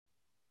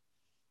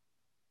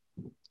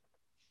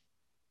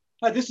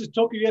Hi, this is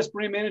Tokyo US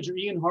brand manager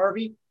Ian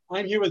Harvey.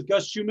 I'm here with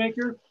Gus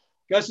Shoemaker.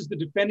 Gus is the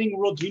defending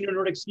world junior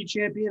Nordic ski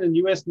champion and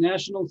US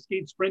national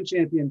skate sprint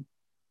champion.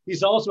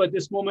 He's also at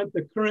this moment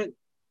the current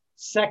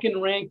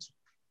second ranked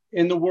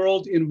in the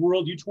world in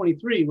World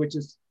U23, which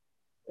is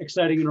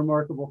exciting and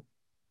remarkable.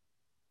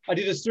 I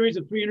did a series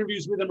of 3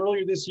 interviews with him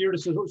earlier this year to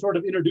sort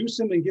of introduce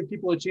him and give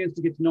people a chance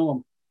to get to know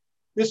him.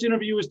 This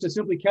interview is to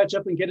simply catch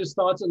up and get his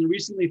thoughts on the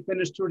recently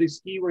finished Tour de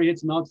Ski, where he had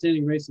some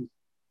outstanding races.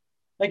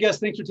 Hi, Gus.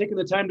 Thanks for taking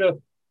the time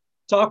to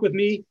talk with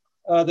me.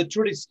 The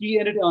Tour de Ski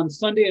ended on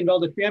Sunday in Val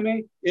di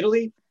Fiemme,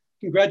 Italy.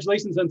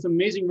 Congratulations on some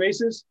amazing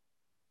races.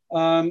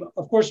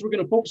 Of course, we're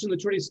going to focus on the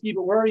Tour de Ski,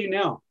 but where are you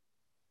now?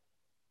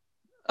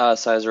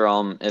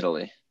 Caesaralm,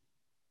 Italy.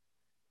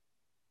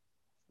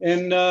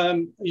 And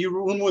you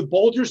room with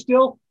Bolger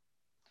still?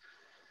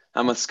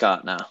 I'm with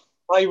Scott now.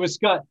 Oh, you with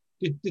Scott.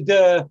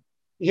 Did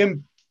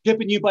him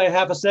pipping you by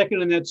half a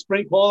second in that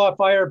sprint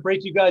qualifier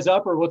break you guys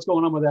up, or what's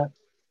going on with that?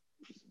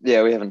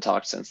 Yeah, we haven't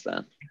talked since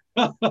then.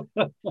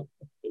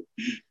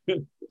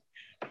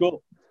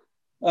 Cool.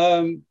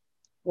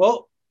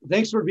 Well,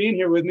 thanks for being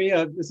here with me.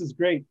 This is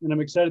great, and I'm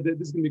excited that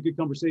this is going to be a good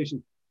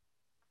conversation.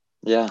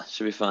 Yeah,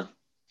 should be fun.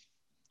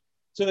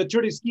 So the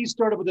Tour de Ski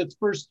started with its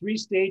first 3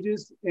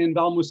 stages in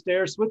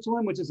Valmoster,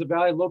 Switzerland, which is a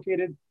valley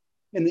located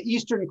in the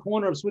eastern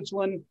corner of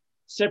Switzerland,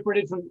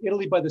 separated from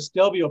Italy by the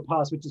Stelvio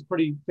Pass, which is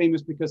pretty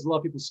famous because a lot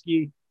of people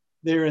ski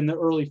there in the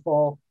early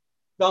fall.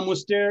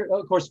 Valmoster,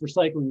 of course, for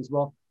cycling as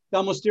well.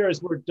 Valmoster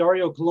is where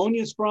Dario Colonna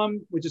is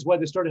from, which is why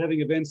they started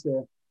having events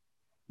there.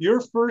 Your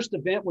first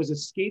event was a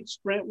skate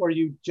sprint where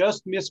you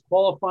just missed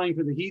qualifying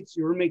for the heats.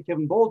 Your roommate,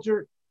 Kevin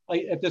Bolger,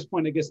 at this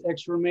point, I guess,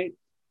 ex-roommate,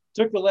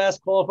 took the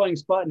last qualifying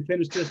spot and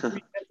finished just 0.3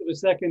 of a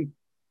second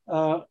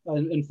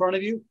in front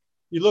of you.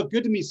 You look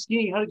good to me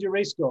skiing. How did your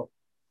race go?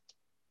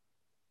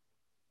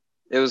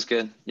 It was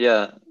good.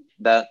 Yeah,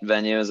 that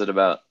venue is at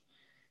about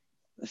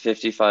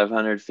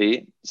 5,500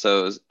 feet.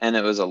 So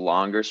it was a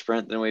longer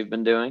sprint than we've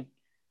been doing.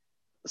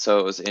 So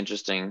it was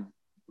interesting,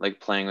 like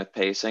playing with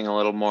pacing a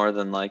little more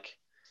than like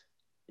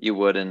you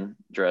would in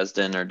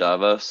Dresden or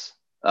Davos.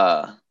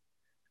 But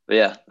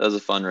yeah, that was a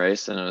fun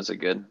race, and it was a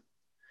good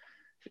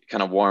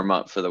kind of warm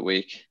up for the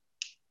week.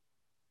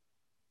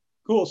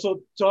 Cool.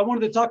 So I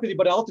wanted to talk with you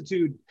about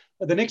altitude.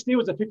 The next day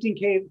was a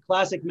 15K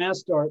classic mass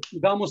start.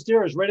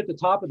 Valmoster is right at the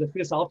top of the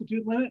FIS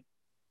altitude limit.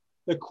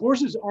 The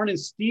courses aren't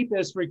as steep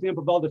as, for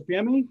example, Val di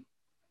Fiemme,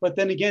 but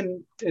then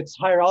again, it's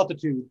higher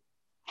altitude.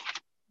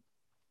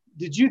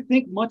 Did you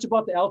think much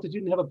about the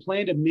altitude and have a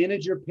plan to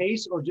manage your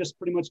pace, or just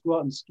pretty much go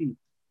out and ski?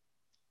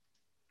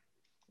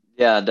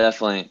 Yeah,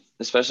 definitely.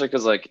 Especially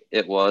because like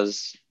it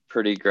was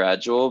pretty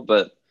gradual,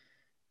 but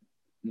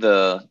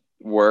the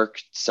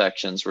work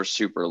sections were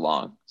super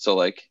long. So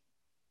like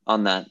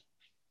on that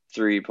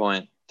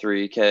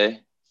 3.3K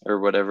or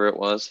whatever it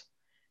was,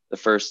 the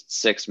first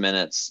 6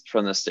 minutes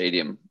from the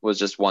stadium was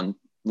just one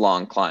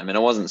long climb. And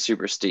it wasn't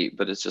super steep,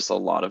 but it's just a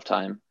lot of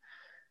time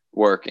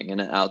working. And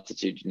at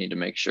altitude, you need to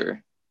make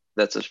sure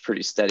that's a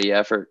pretty steady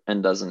effort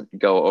and doesn't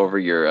go over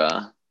your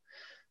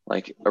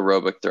like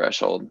aerobic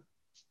threshold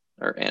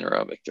or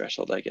anaerobic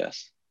threshold, I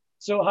guess.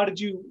 So how did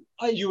you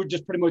were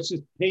just pretty much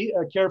just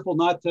careful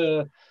not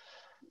to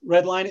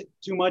redline it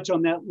too much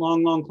on that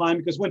long climb,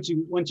 because once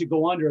you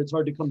go under, it's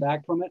hard to come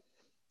back from it.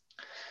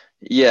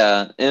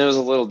 Yeah, and it was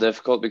a little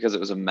difficult because it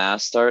was a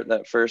mass start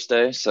that first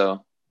day.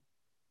 So,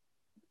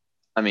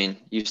 I mean,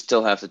 you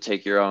still have to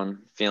take your own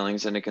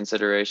feelings into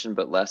consideration,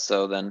 but less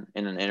so than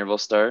in an interval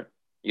start.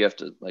 You have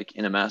to, like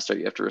in a mass start,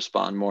 you have to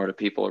respond more to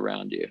people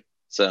around you.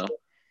 So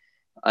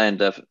I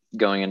ended up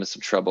going into some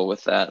trouble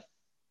with that.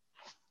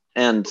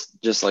 And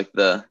just like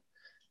the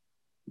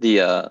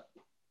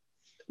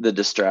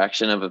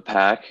distraction of a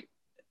pack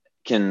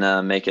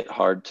can make it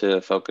hard to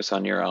focus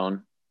on your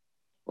own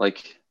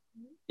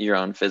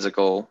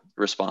physical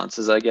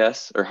responses, I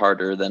guess, or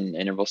harder than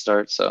interval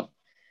start. So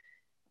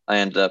I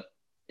ended up,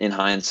 in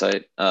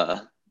hindsight,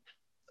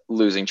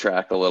 losing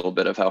track a little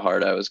bit of how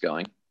hard I was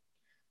going.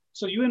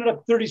 So you ended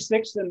up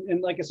 36th,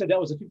 and like I said, that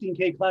was a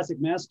 15K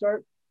classic mass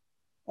start.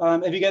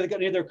 Have you guys got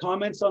any other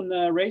comments on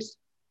the race?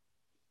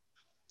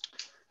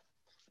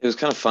 It was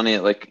kind of funny.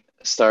 It like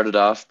started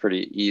off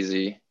pretty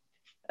easy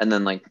and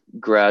then like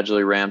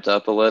gradually ramped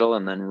up a little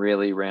and then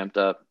really ramped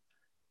up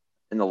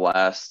in the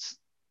last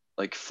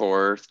like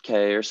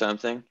 4K or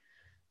something.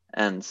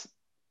 And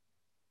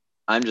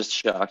I'm just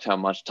shocked how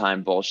much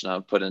time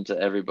Bolshunov put into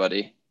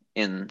everybody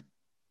in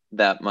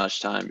that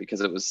much time,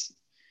 because it was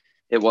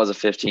a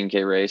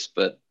 15K race,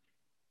 but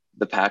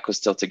the pack was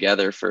still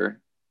together for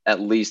at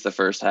least the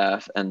first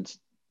half, and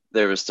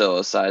there was still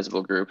a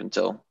sizable group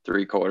until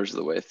 3/4 of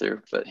the way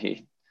through. But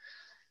he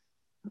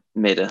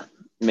made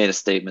a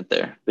statement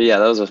there. But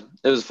yeah, it was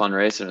a fun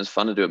race, and it was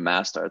fun to do a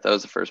mass start. That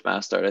was the first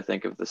mass start, I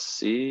think, of the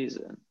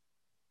season.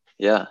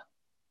 Yeah.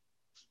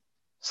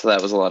 So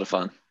that was a lot of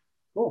fun.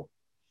 Cool.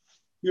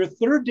 Your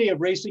third day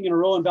of racing in a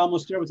row in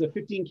Valmoster was a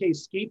 15K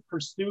skate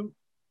pursuit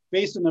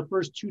based on the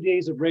first 2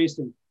 days of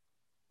racing.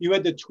 You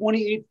had the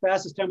 28th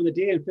fastest time of the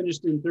day and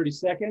finished in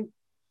 32nd.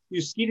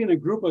 You skied in a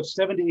group of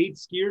 7 to 8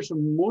 skiers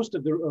from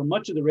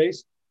much of the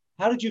race.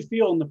 How did you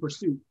feel in the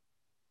pursuit?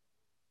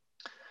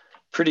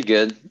 Pretty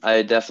good.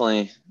 I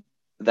definitely,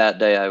 that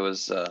day I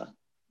was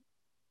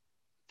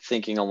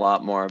thinking a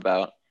lot more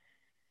about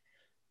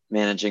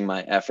managing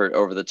my effort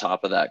over the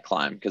top of that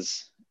climb,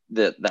 because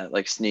that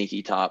like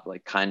sneaky top,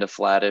 like kind of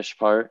flattish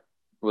part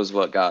was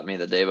what got me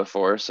the day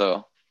before.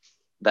 So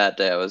that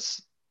day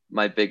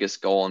my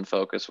biggest goal and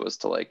focus was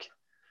to like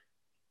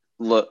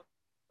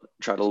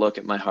try to look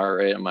at my heart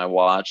rate and my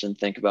watch and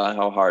think about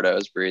how hard I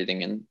was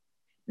breathing, and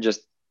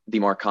just be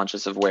more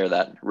conscious of where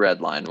that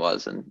red line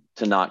was and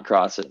to not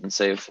cross it and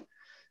save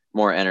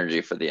more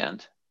energy for the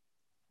end.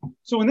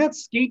 So in that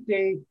skate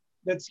day,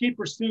 that skate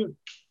pursuit,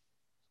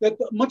 that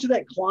much of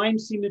that climb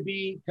seemed to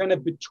be kind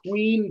of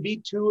between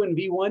V2 and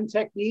V1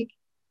 technique,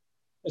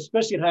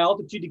 especially at high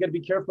altitude. You got to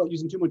be careful about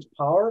using too much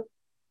power.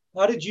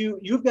 How did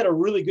you've got a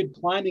really good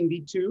climbing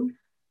V2,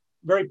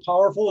 very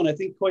powerful, and I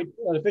think quite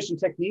efficient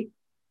technique.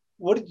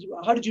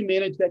 How did you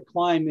manage that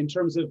climb in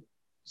terms of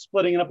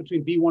splitting it up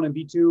between V1 and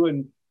V2?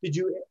 And did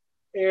you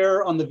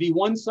err on the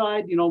V1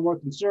 side, more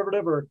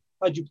conservative, or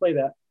how'd you play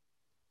that?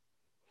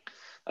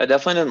 I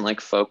definitely didn't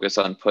like focus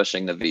on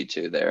pushing the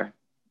V2 there.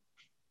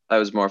 I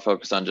was more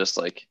focused on just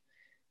like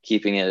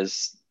keeping it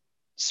as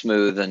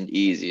smooth and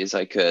easy as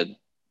I could,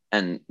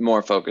 and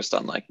more focused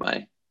on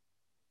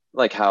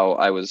like how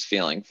I was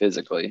feeling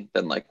physically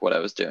than like what I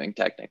was doing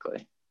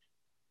technically.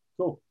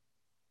 Cool.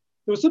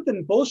 There was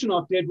something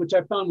Bolshunov did, which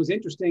I found was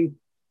interesting.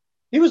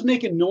 He was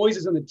making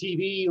noises on the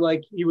TV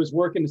like he was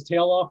working his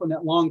tail off on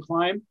that long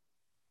climb.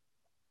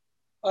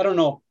 I don't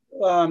know.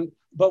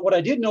 But what I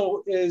did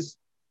know is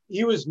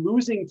he was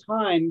losing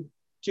time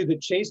to the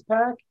chase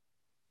pack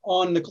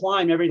on the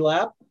climb every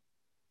lap.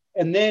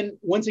 And then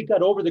once he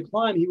got over the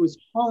climb, he was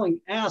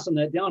hauling ass on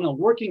that downhill,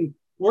 working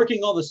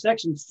all the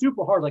sections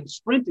super hard, like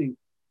sprinting.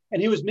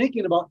 And he was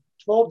making about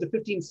 12 to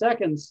 15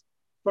 seconds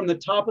from the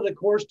top of the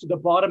course to the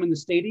bottom in the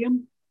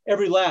stadium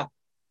every lap.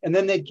 And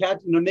then they'd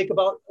make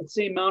about the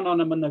same amount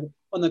on him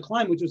on the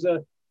climb, which is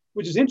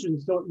interesting.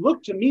 So it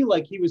looked to me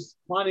like he was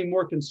climbing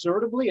more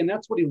conservatively, and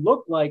that's what he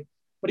looked like.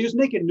 But he was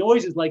making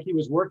noises like he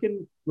was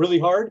working really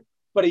hard,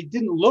 but he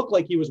didn't look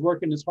like he was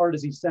working as hard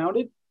as he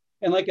sounded.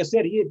 And like I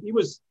said, he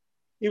was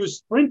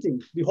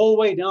sprinting the whole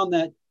way down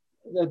that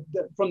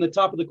from the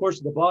top of the course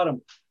to the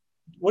bottom.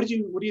 What do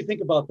you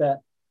think about that?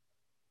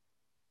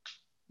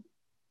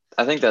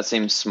 I think that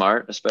seems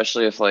smart,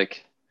 especially if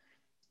like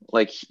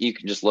you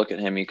can just look at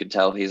him, you could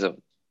tell he's a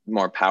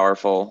more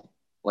powerful,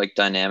 like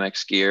dynamic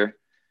skier,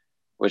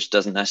 which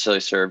doesn't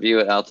necessarily serve you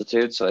at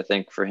altitude. So I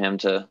think for him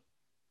to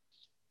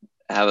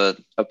have a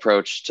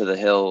approach to the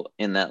hill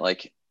in that,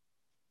 like,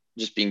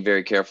 just being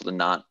very careful to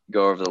not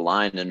go over the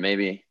line, and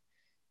maybe,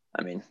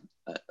 I mean,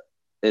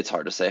 it's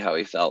hard to say how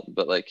he felt,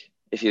 but like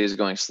if he was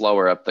going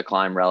slower up the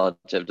climb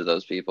relative to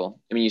those people,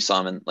 I mean, you saw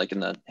him in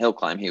the hill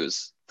climb, he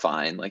was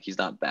fine. Like he's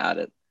not bad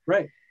at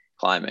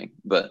climbing,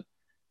 but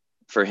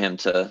for him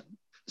to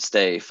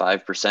stay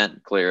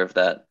 5% clear of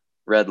that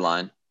red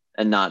line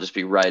and not just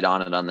be right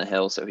on it on the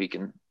hill so he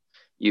can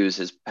use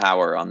his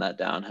power on that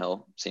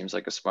downhill seems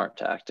like a smart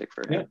tactic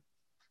for him. Yeah.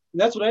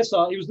 That's what I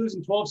saw. He was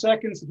losing 12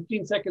 seconds,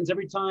 15 seconds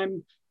every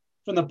time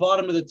from the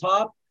bottom to the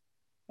top.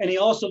 And he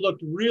also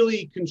looked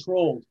really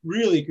controlled,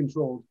 really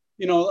controlled.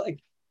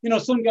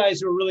 Some guys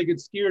who are really good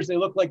skiers, they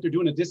look like they're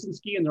doing a distance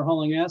ski and they're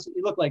hauling ass.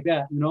 He looked like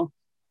that,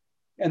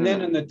 And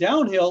then in the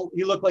downhill,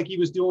 he looked like he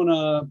was doing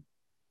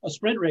a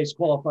sprint race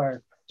qualifier,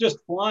 just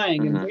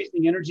flying and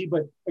wasting energy.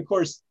 But of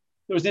course,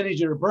 there was energy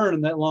to burn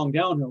in that long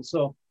downhill.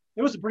 So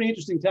it was a pretty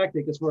interesting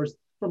tactic as far as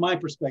from my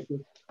perspective.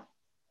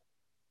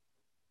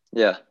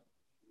 Yeah.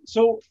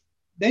 So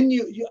then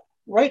you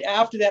right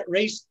after that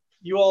race,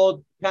 you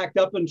all packed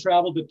up and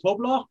traveled to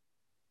Toblach,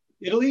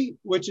 Italy,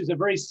 which is a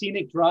very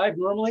scenic drive,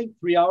 normally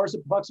 3 hours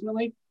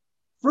approximately.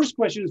 First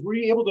question is, were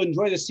you able to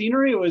enjoy the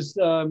scenery, or was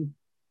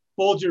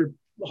Bolger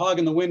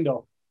hogging the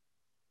window?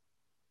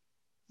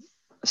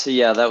 So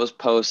yeah, that was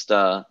post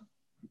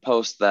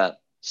that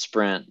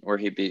sprint where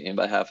he beat me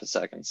by half a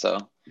second.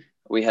 So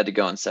we had to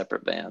go in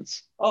separate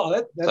vans. Oh,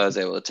 that's so I was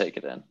able to take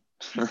it in.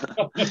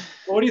 Well,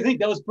 what do you think?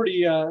 That was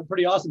pretty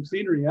awesome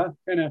scenery, huh?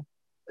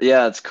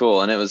 Yeah, it's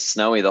cool. And it was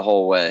snowy the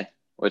whole way,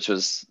 which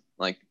was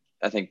like,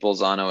 I think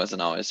Bolzano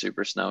isn't always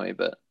super snowy,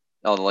 but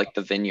all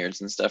the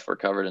vineyards and stuff were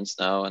covered in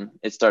snow, and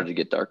it started to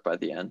get dark by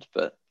the end.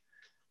 But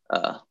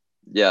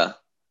yeah,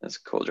 it's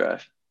a cool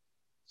drive.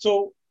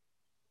 So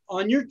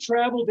on your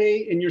travel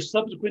day and your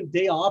subsequent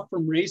day off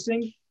from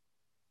racing,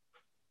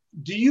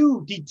 do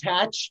you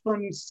detach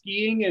from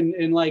skiing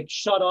and like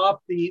shut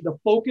off the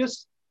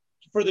focus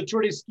for the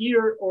Tour de Ski,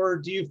 or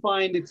do you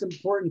find it's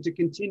important to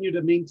continue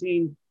to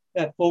maintain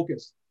that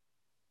focus?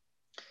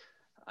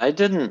 I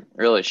didn't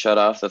really shut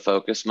off the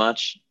focus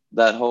much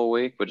that whole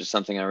week, which is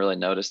something I really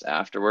noticed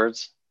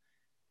afterwards.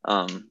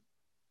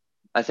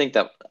 I think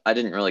that I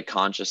didn't really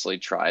consciously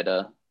try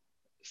to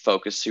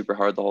focus super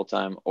hard the whole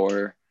time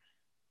or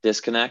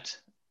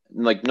disconnect.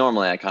 Like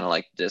normally I kind of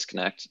like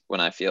disconnect when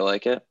I feel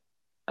like it.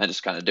 I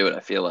just kind of do what I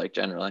feel like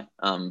generally.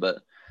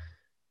 But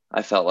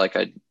I felt like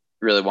I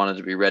really wanted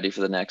to be ready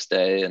for the next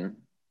day and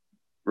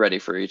ready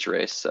for each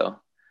race. So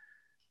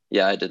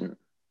yeah, I didn't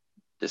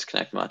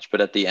disconnect much,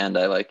 but at the end,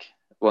 I like,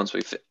 once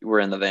we were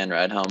in the van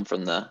ride home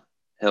from the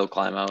hill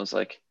climb, I was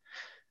like,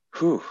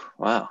 whew,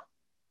 wow.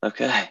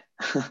 Okay.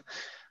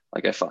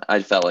 Like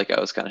I felt like I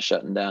was kind of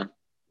shutting down.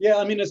 Yeah,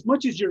 I mean, as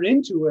much as you're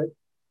into it,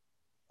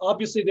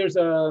 obviously there's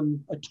a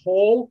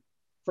toll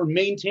for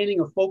maintaining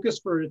a focus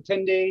for a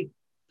 10-day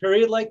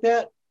period like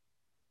that,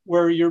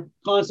 where you're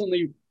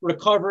constantly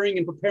recovering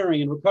and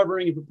preparing and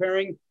recovering and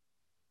preparing.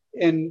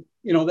 And,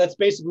 you know, that's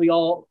basically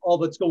all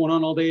that's going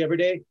on all day, every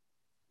day.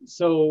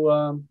 So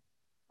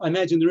I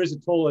imagine there is a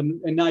toll,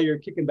 and now you're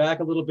kicking back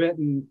a little bit.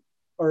 And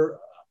or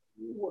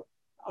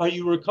are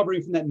you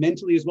recovering from that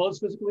mentally as well as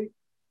physically?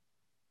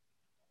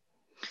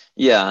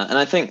 Yeah. And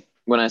I think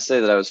when I say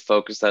that I was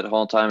focused that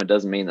whole time, it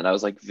doesn't mean that I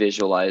was like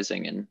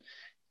visualizing and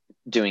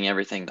doing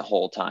everything the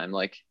whole time.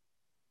 Like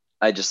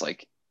I just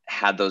like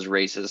had those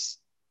races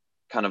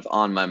kind of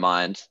on my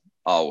mind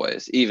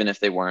always, even if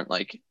they weren't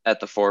like at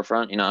the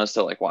forefront. You know, I was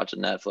still like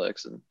watching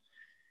Netflix and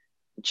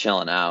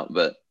chilling out,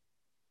 but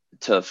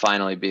to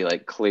finally be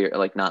like clear,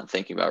 like not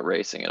thinking about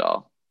racing at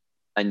all,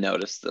 I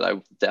noticed that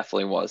I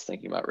definitely was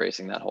thinking about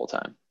racing that whole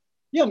time.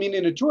 Yeah, I mean,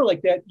 in a tour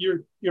like that,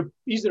 you're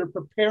either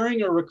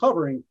preparing or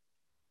recovering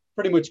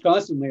pretty much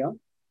constantly, huh?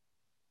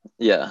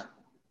 Yeah.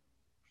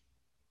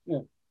 Yeah.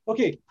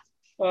 Okay.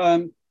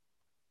 Um,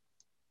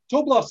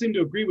 Topolov seemed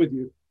to agree with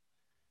you.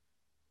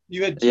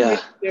 You had two Yeah.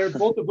 races there,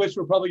 both of which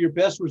were probably your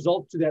best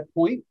results to that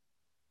point.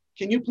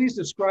 Can you please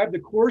describe the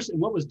course and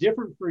what was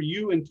different for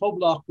you in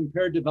Toblach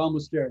compared to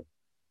Valmoster?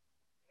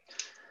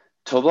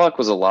 Toblach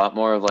was a lot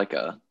more of like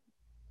a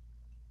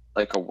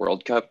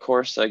World Cup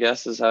course, I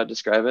guess is how I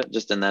describe it.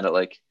 Just in that it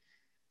like,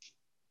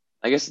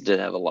 I guess it did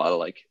have a lot of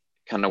like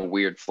kind of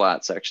weird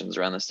flat sections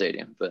around the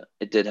stadium, but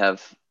it did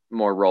have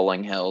more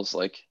rolling hills.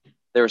 Like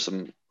there were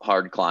some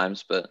hard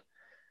climbs, but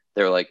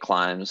they were like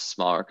climbs,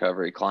 small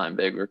recovery, climb,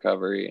 big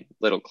recovery,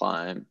 little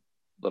climb,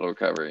 little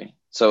recovery.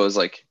 So it was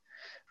like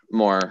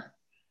more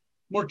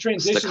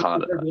transition staccato.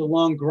 compared to the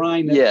long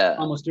grind that Yeah.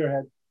 Valmoster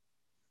had.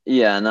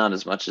 Yeah, not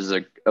as much as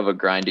of a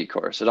grindy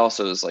course. It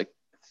also is like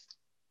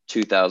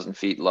 2,000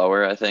 feet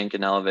lower, I think,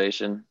 in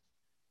elevation,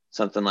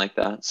 something like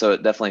that. So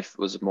it definitely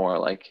was more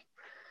like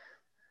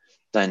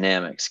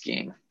dynamic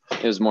skiing.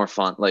 It was more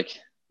fun, like,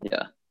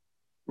 yeah,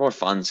 more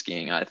fun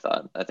skiing, I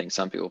thought. I think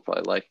some people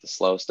probably like the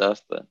slow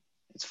stuff, but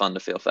it's fun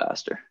to feel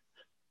faster.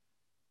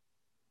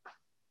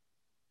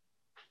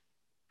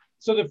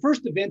 So the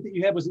first event that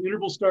you had was an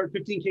interval start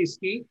 15K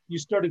skate. You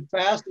started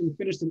fast and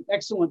finished an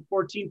excellent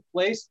 14th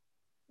place,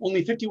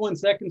 only 51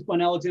 seconds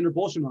behind Alexander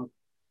Bolshinov.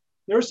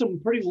 There are some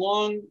pretty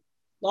long,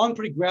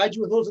 pretty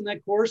gradual hills in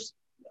that course.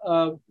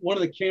 One of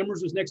the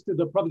cameras was next to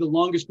probably the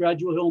longest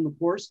gradual hill in the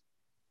course,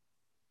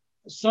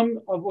 some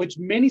of which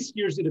many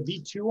skiers did a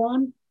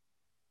V2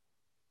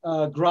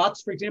 on.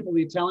 Gratz, for example,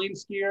 the Italian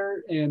skier,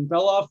 and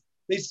Belov,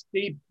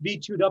 they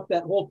V2'd up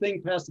that whole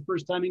thing past the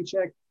first timing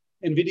check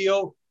and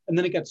video, and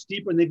then it got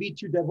steeper and they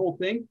V2'd that whole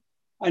thing.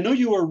 I know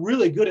you were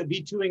really good at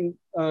V2ing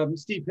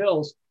steep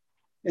hills.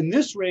 In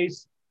this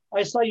race,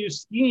 I saw you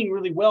skiing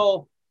really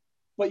well,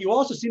 but you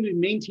also seem to be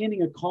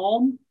maintaining a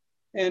calm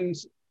and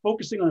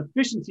focusing on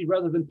efficiency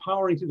rather than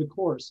powering through the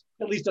course,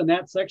 at least on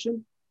that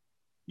section.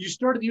 You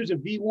started to use a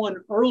V1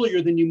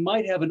 earlier than you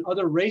might have in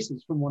other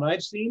races from what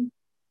I've seen.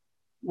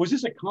 Was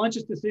this a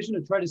conscious decision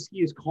to try to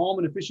ski as calm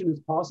and efficient as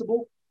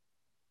possible?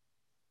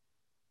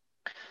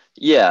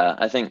 Yeah,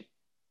 I think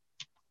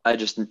I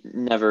just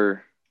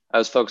never, I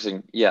was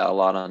focusing, yeah, a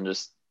lot on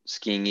just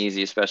skiing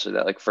easy, especially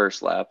that like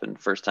first lap and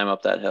first time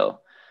up that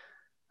hill.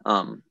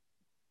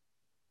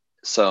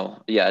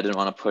 So yeah, I didn't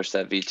want to push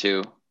that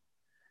V2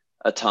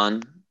 a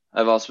ton.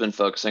 I've also been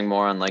focusing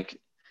more on like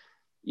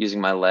using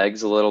my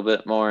legs a little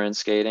bit more in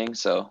skating.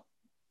 So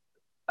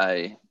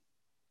I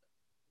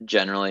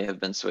generally have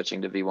been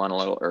switching to V1 a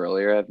little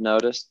earlier, I've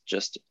noticed,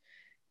 just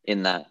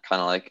in that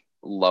kind of like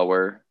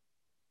lower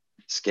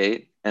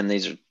skate. And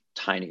these are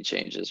tiny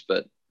changes,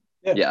 but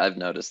yeah, I've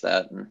noticed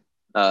that. And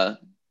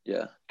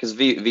yeah, because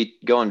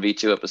going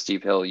V2 up a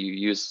steep hill, you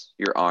use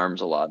your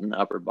arms a lot in the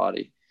upper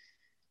body,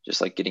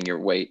 just like getting your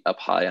weight up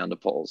high onto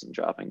poles and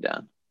dropping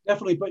down.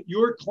 Definitely, but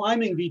your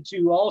climbing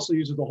V2 also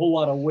uses a whole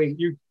lot of weight.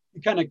 You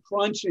kind of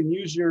crunch and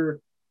use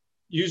your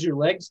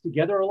legs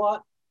together a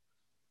lot.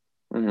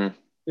 Mm-hmm.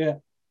 Yeah,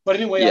 but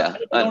anyway, yeah,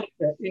 I noticed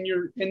that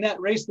in that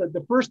race, that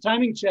the first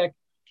timing check,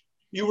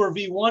 you were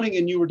V1ing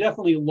and you were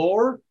definitely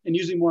lower and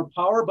using more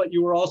power, but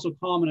you were also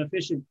calm and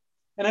efficient.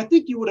 And I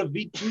think you would have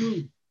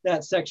V2'd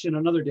that section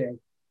another day.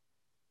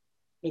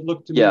 It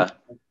looked to me. Yeah.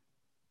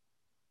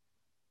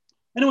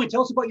 Anyway,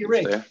 tell us about your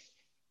race. Fair.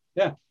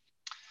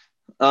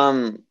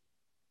 Yeah.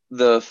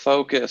 The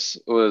focus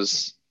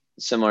was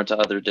similar to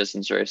other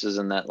distance races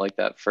in that like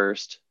that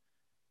first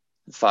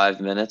 5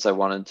 minutes, I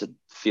wanted to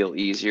feel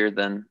easier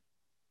than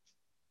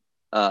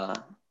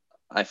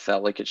I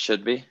felt like it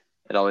should be.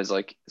 It always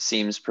like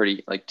seems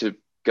pretty like to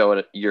go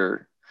at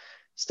your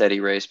steady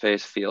race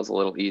pace feels a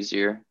little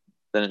easier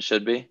than it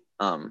should be.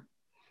 And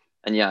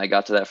yeah, I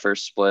got to that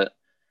first split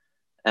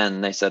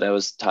and they said I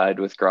was tied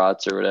with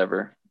Gratz or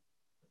whatever.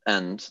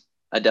 And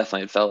I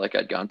definitely felt like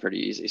I'd gone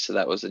pretty easy. So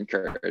that was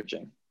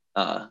encouraging,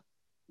 that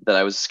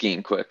I was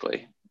skiing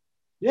quickly.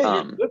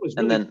 Yeah, your foot was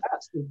And really then,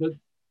 fast. The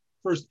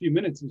first few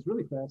minutes was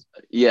really fast.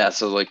 yeah.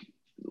 So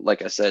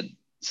like I said,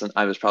 so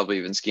I was probably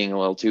even skiing a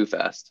little too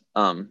fast,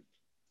 even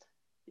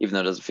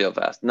though it doesn't feel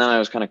fast. And then I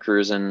was kind of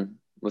cruising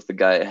with the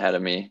guy ahead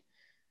of me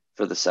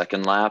for the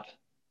second lap.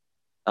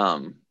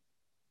 That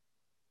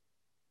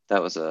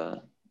was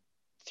a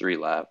 3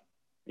 lap.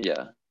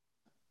 Yeah.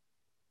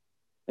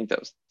 I think that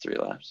was 3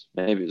 laps.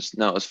 Maybe it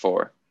was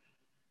 4.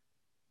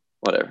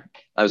 Whatever.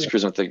 I was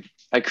cruising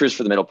I cruised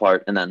for the middle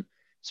part, and then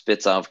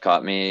Spitzov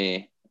caught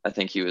me. I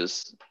think he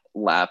was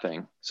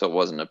lapping, so it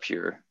wasn't a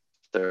pure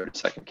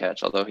 30-second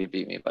catch, although he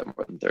beat me by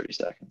more than 30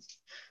 seconds.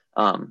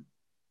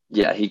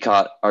 Yeah, he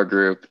caught our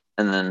group,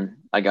 and then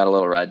I got a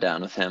little ride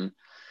down with him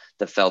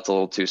that felt a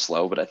little too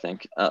slow, but I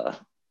think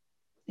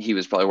he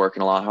was probably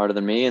working a lot harder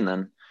than me. And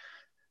then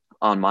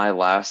on my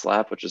last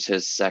lap, which was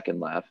his second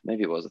lap,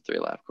 maybe it was a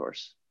 3-lap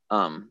course,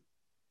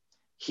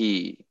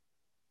 he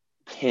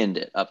pinned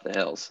it up the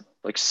hills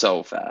like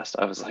so fast.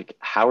 I was like,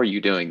 how are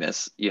you doing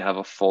this? You have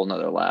a full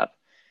another lap.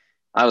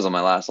 I was on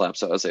my last lap,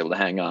 so I was able to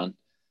hang on,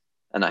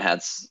 and I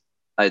had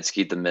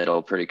skied the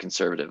middle pretty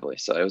conservatively,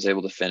 so I was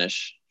able to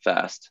finish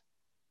fast.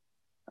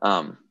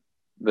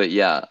 But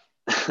yeah,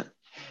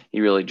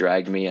 he really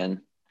dragged me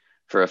in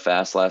for a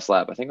fast last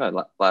lap. I think my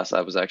last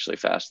lap was actually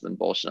faster than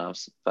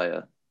Bolshunov's by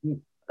a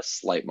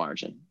slight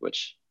margin,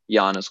 which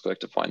Jan is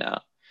quick to point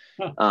out.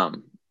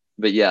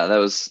 But yeah,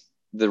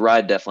 the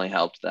ride definitely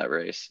helped that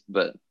race,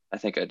 but I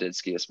think I did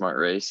ski a smart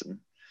race, and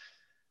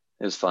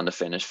it was fun to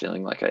finish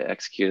feeling like I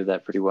executed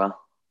that pretty well.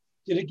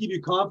 Did it give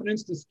you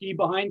confidence to ski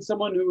behind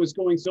someone who was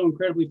going so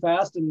incredibly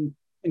fast and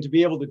to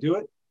be able to do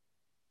it?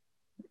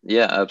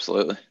 Yeah,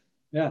 absolutely.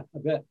 Yeah, I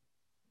bet.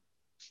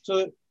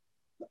 So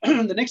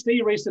the next day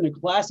you raced in a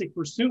classic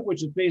pursuit,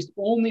 which is based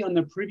only on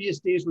the previous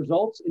day's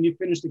results, and you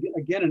finished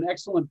again an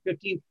excellent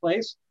 15th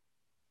place.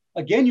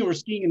 Again, you were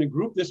skiing in a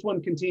group. This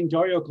one contained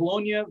Dario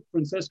Colonia,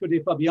 Francesco De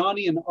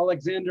Fabiani, and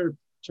Alexander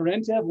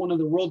Terentev, one of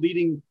the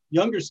world-leading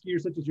younger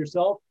skiers such as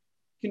yourself.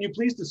 Can you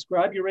please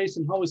describe your race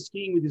and how was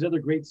skiing with these other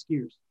great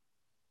skiers?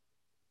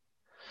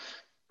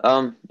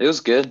 It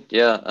was good.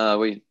 Yeah.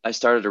 I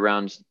started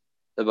around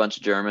a bunch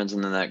of Germans,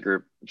 and then that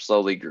group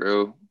slowly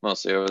grew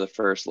mostly over the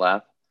first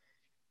lap.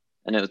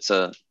 And it's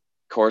a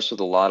course with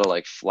a lot of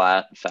like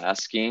flat,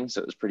 fast skiing.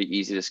 So it was pretty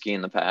easy to ski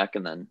in the pack.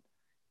 And then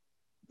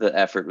the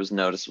effort was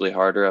noticeably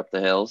harder up the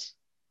hills.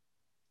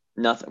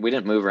 We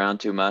didn't move around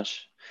too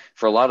much.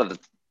 For a lot of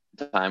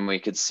the time, we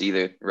could see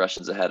the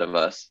Russians ahead of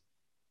us.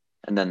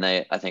 And then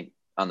I think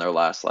on their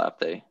last lap,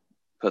 they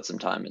put some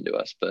time into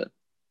us. But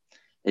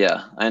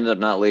yeah, I ended up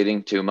not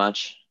leading too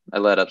much. I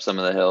led up some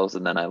of the hills,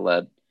 and then I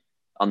led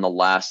on the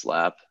last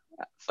lap,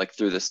 like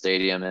through the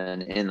stadium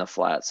and in the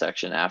flat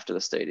section after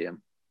the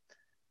stadium,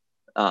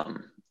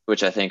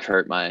 which I think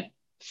hurt my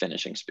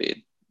finishing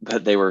speed.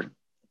 But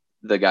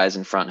the guys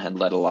in front had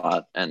led a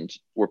lot and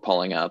were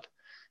pulling up,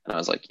 and I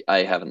was like,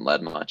 I haven't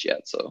led much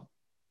yet, so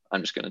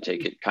I'm just going to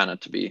take it kind of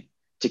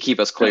to keep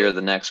us clear of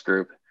the next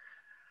group,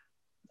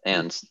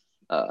 and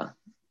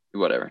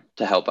whatever,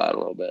 to help out a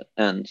little bit.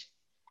 And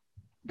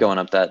going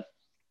up that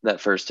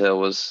first hill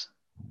was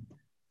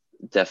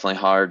definitely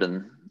hard,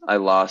 and I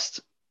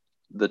lost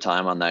the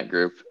time on that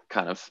group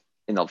kind of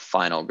in the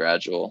final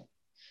gradual,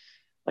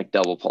 like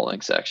double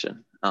pulling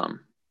section.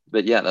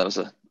 But yeah, that was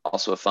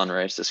also a fun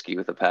race to ski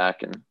with a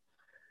pack and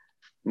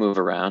move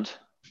around.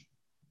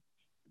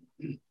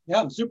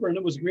 Yeah, super. And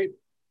it was a great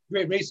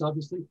race,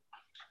 obviously.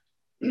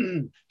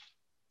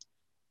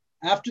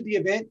 After the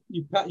event,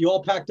 you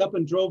all packed up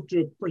and drove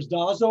to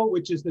Przdazzo,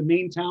 which is the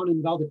main town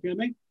in Val di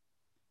Fiemme.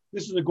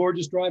 This is a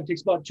gorgeous drive. It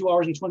takes about 2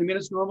 hours and 20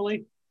 minutes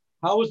normally.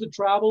 How was the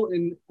travel,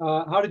 and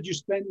how did you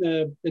spend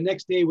the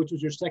next day, which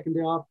was your second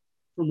day off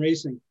from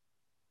racing?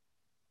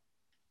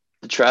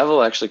 The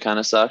travel actually kind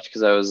of sucked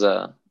because I was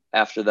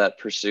after that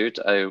pursuit,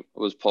 I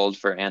was pulled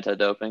for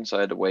anti-doping, so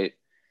I had to wait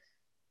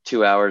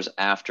 2 hours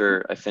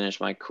after I finished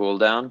my cool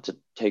down to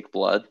take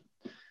blood.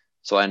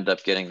 So I ended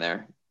up getting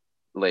there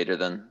later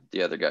than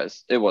the other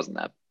guys. It wasn't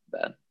that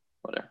bad,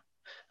 whatever.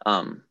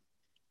 And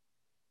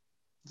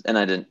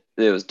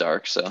it was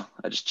dark, so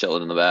I just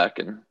chilled in the back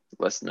and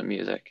listened to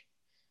music.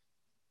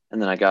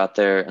 And then I got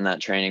there, and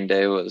that training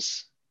day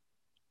was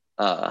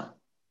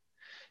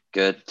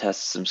good.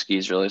 Tested some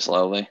skis really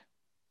slowly,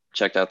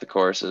 checked out the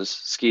courses,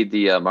 skied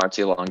the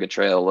Marcialonga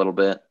Trail a little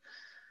bit.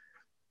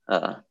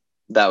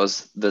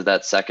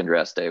 That second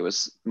rest day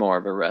was more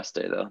of a rest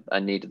day, though. I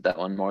needed that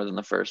one more than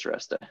the first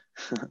rest day.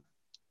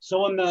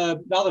 So on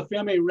the Val di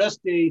Fiemme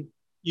rest day,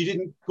 you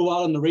didn't go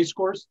out on the race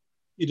course?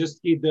 You just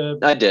skied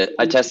I did.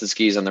 I tested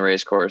skis on the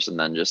race course and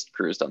then just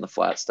cruised on the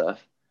flat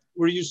stuff.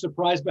 Were you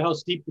surprised by how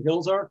steep the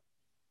hills are?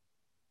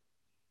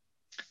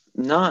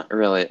 Not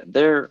really.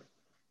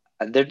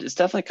 It's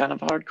definitely kind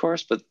of a hard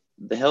course, but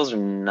the hills are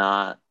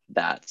not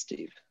that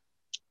steep.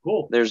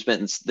 Cool. There's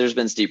been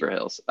steeper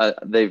hills. I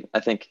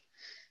think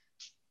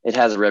it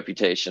has a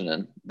reputation,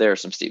 and there are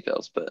some steep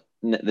hills, but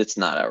it's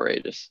not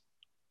outrageous.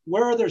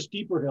 Where are there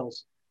steeper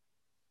hills?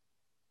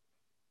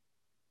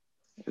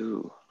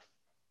 Ooh,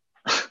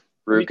 I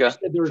mean, you Ruka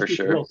said there were for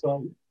steeper sure. hills,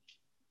 so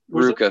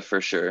Ruka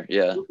for sure.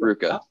 Yeah,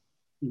 Ruka.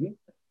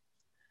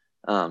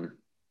 Mm-hmm.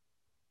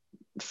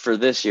 For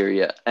this year,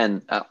 yeah,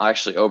 and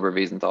actually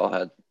Oberwiesenthal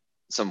had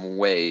some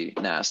way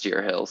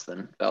nastier hills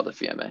than Val di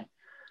Fiemme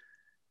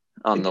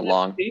on the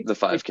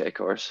 5K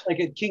course. Like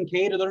at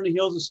Kincaid, are there any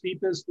hills as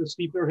steep as the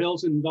steeper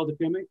hills in Val di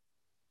Fiemme?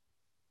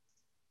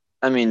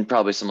 I mean,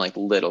 probably some like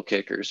little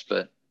kickers,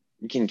 but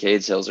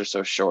Kincaid's hills are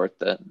so short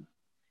that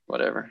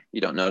whatever,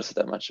 you don't notice it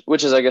that much,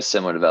 which is, I guess,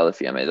 similar to Val di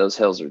Fiemme. Those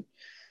hills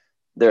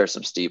there are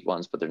some steep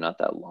ones, but they're not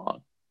that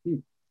long.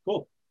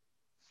 Cool.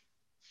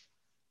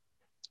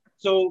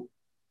 So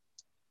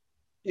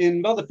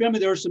in Val di Fiemme,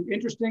 there are some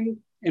interesting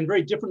and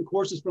very different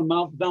courses from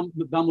Mount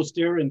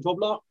Valmoster and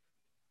Toblach.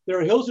 There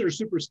are hills that are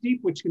super steep,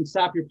 which can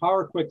sap your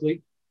power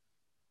quickly.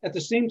 At the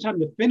same time,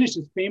 the finish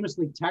is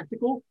famously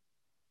tactical.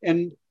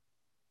 And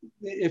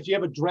if you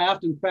have a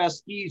draft and fast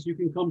skis, you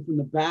can come from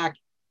the back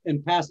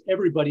and pass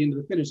everybody into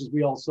the finish, as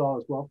we all saw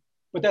as well.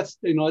 But that's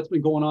been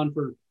going on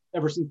for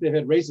ever since they've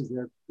had races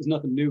there. There's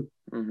nothing new.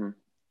 Mm-hmm.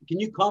 Can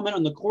you comment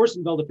on the course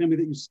in Val di Fiemme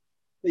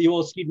that you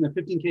all skied in the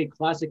 15K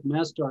Classic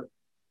Mass Start,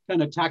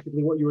 kind of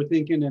tactically what you were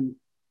thinking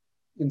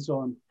and so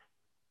on?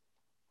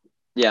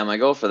 Yeah, my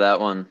goal for that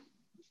one,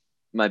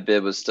 my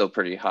bib was still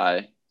pretty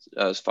high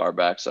as far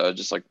back, so I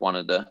just like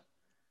wanted to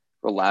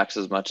relax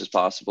as much as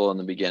possible in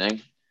the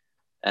beginning,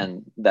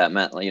 and that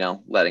meant, you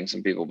know, letting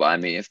some people by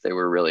me if they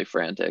were really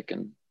frantic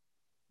and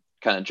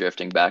kind of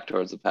drifting back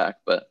towards the pack.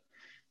 But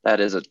that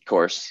is a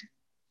course.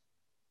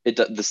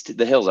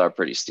 The hills are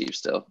pretty steep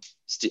still,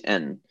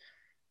 and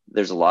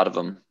there's a lot of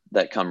them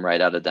that come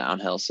right out of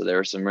downhill. So there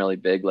were some really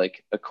big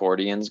like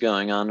accordions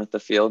going on with the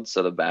field.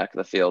 So the back of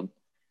the field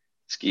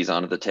skis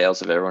onto the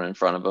tails of everyone in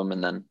front of them,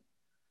 and then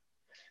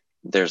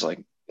there's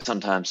like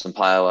sometimes some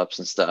pile ups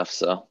and stuff.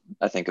 So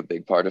I think a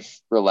big part of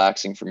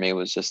relaxing for me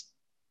was just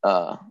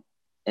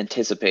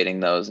anticipating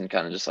those and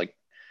kind of just like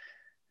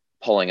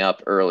pulling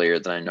up earlier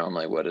than I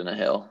normally would in a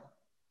hill.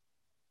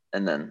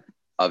 And then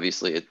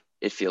obviously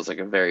it feels like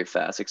a very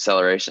fast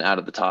acceleration out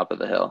of the top of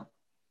the hill.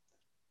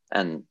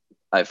 And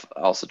I've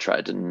also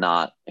tried to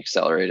not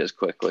accelerate as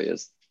quickly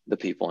as the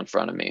people in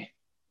front of me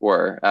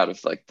were out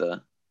of like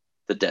the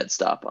dead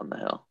stop on the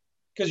hill.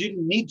 Because you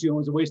didn't need to, it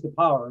was a waste of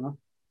power, huh?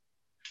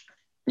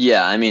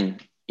 Yeah, I mean,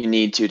 you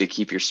need to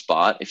keep your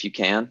spot if you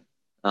can.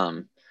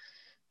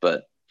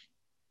 But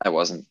I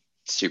wasn't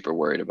super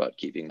worried about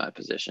keeping my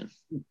position.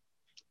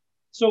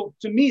 So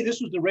to me,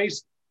 this was the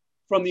race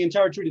from the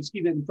entire Tour de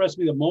Ski that impressed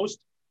me the most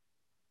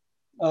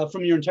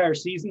from your entire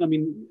season. I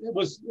mean, it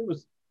was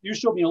you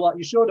showed me a lot.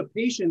 You showed a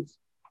patience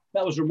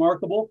that was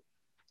remarkable.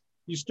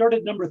 You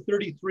started number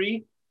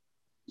 33.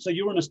 So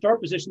you were in a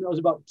start position that was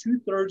about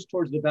 2/3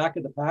 towards the back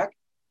of the pack.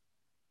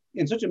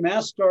 In such a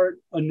mass start,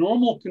 a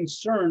normal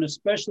concern,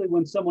 especially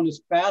when someone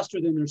is faster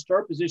than their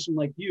start position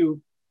like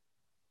you,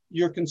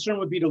 your concern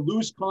would be to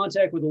lose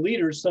contact with the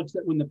leaders such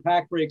that when the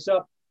pack breaks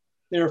up,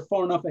 they're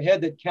far enough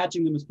ahead that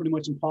catching them is pretty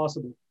much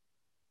impossible.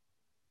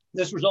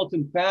 This results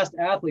in fast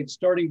athletes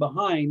starting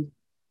behind,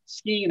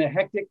 skiing in a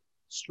hectic,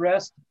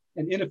 stressed,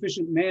 and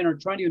inefficient manner,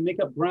 trying to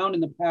make up ground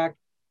in the pack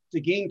to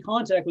gain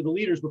contact with the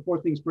leaders before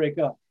things break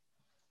up.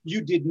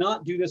 You did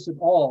not do this at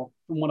all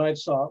from what I've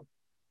saw.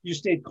 You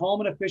stayed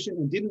calm and efficient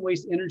and didn't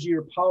waste energy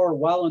or power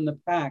while in the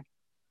pack.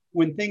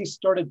 When things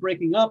started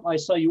breaking up, I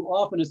saw you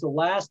often as the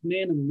last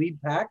man in the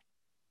lead pack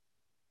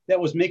that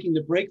was making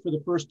the break for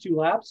the first 2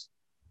 laps.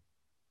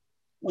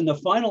 When the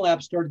final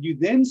lap started, you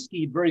then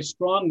skied very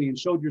strongly and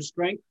showed your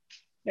strength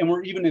and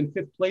were even in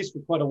 5th place for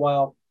quite a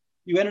while.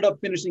 You ended up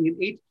finishing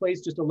in 8th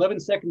place, just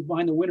 11 seconds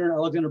behind the winner,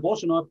 Alexander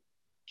Bolshunov.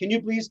 Can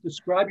you please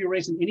describe your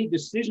race and any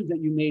decisions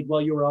that you made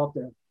while you were out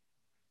there?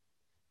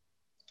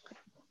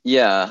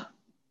 Yeah,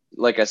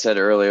 like I said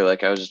earlier,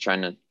 like I was just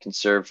trying to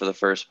conserve for the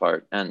first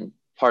part. And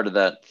part of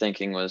that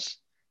thinking was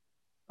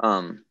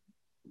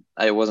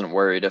I wasn't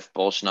worried if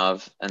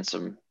Bolshunov and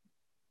some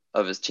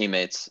of his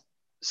teammates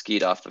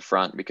skied off the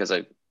front, because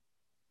I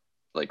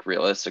like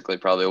realistically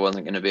probably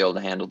wasn't going to be able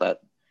to handle that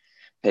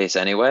pace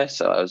anyway.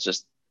 So I was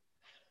just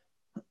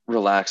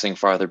relaxing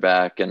farther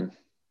back, and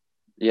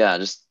yeah,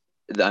 just,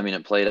 I mean,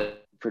 it played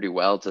pretty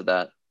well to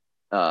that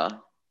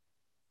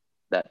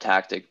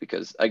tactic,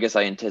 because I guess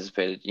I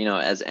anticipated, you know,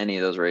 as any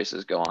of those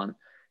races go on,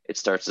 it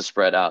starts to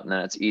spread out, and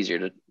then it's easier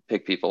to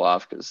pick people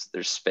off because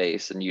there's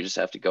space and you just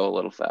have to go a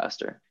little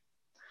faster.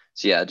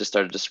 So yeah, it just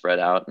started to spread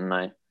out,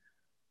 and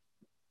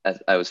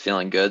I was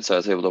feeling good, so I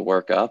was able to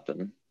work up,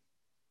 and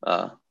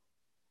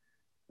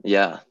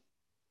yeah,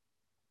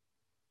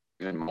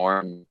 even more.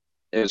 And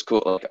it was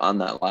cool, like on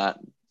that lap,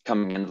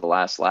 coming into the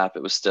last lap,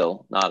 it was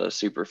still not a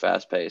super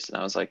fast pace, and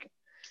I was like,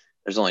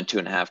 there's only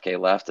 2.5K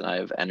left and I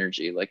have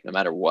energy. Like no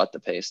matter what the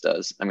pace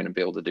does, I'm going to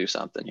be able to do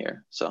something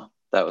here. So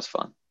that was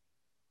fun.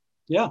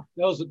 Yeah,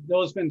 that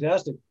was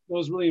fantastic. That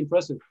was really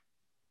impressive.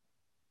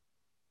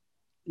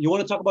 You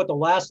want to talk about the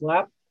last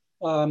lap?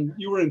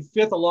 You were in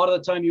fifth a lot of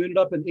the time. You ended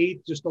up in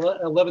eighth, just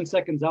 11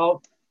 seconds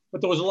out.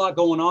 But there was a lot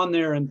going on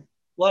there and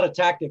a lot of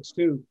tactics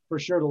too, for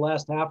sure. The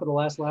last half of the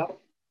last lap.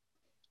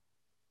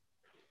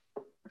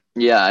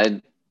 Yeah,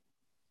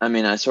 I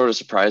mean, I sort of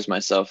surprised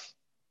myself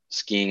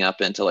skiing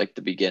up into like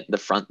the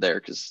front there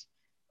because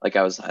like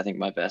I think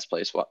my best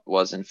place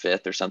was in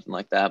fifth or something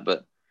like that.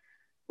 But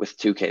with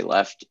 2K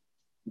left,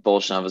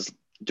 Bolshinov was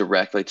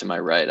directly to my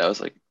right. I was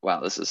like, wow,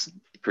 this is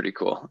pretty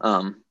cool.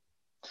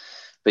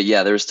 But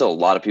yeah, there was still a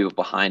lot of people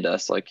behind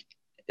us. Like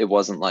it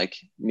wasn't like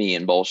me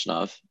and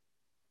Bolshinov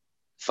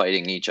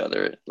fighting each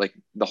other. Like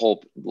the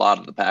whole lot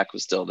of the pack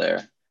was still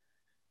there.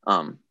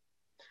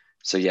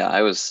 So yeah,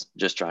 I was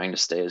just trying to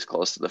stay as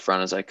close to the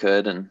front as I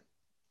could. And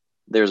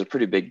there was a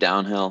pretty big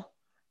downhill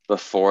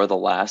before the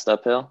last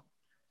uphill,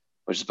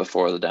 which is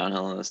before the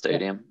downhill in the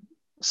stadium.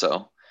 Yeah.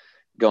 So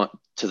going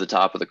to the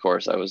top of the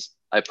course,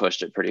 I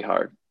pushed it pretty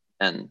hard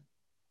and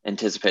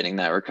anticipating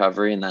that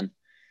recovery. And then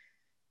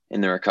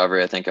in the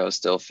recovery, I think I was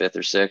still fifth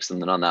or sixth.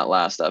 And then on that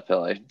last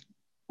uphill, I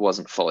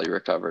wasn't fully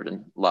recovered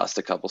and lost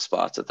a couple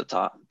spots at the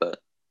top. But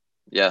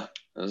yeah,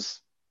 it was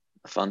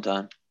a fun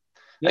time.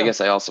 Yeah. I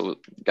guess I also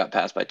got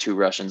passed by 2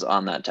 Russians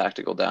on that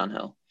tactical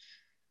downhill.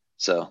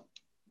 So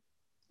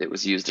it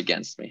was used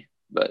against me,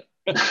 but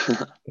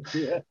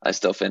yeah. I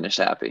still finished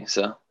happy.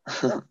 So,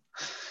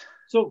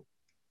 So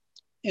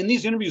in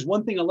these interviews,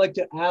 one thing I like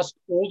to ask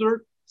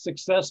older,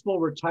 successful,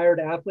 retired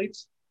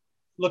athletes,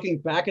 looking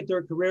back at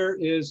their career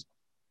is,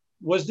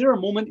 was there a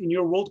moment in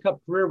your World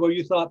Cup career where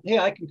you thought, hey,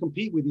 I can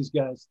compete with these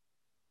guys?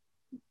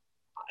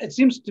 It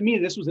seems to me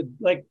this was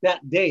like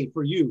that day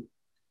for you.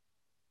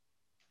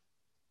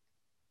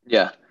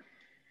 Yeah.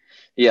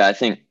 Yeah, I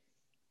think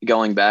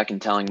going back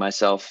and telling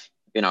myself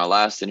in our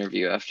last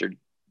interview after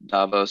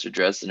Davos or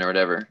Dresden or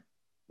whatever,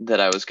 that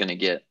I was going to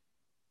get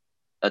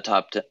an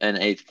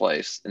 8th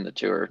place in the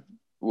tour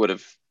would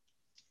have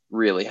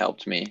really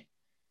helped me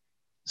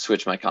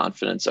switch my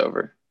confidence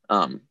over.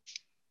 And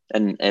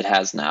it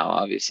has now,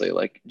 obviously.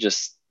 Like,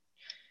 just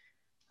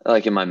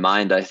like in my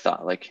mind, I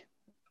thought, like,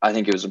 I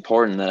think it was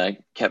important that I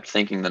kept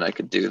thinking that I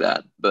could do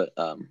that. But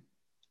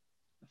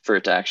for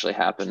it to actually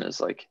happen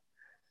is like,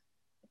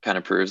 kind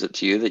of proves it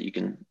to you that you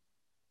can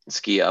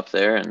ski up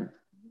there. And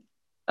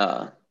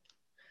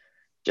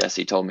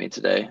Jesse told me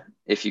today,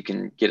 if you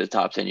can get a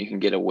top 10, you can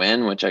get a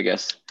win, which I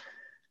guess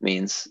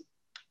means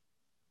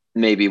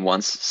maybe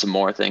once some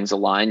more things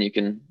align, you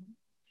can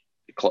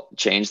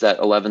change that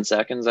 11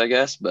 seconds, I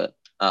guess. But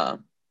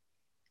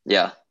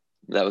yeah,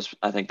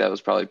 I think that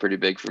was probably pretty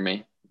big for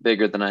me,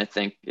 bigger than I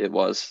think it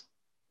was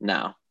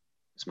now,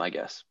 is my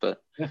guess.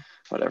 But yeah,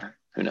 whatever,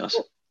 who knows?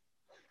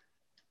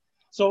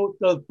 So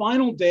the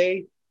final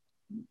day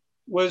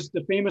was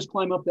the famous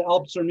climb up the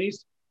Alpes sur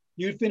Nice.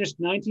 You finished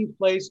 19th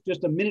place,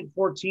 just a minute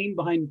 14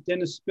 behind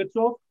Denis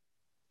Spitzov.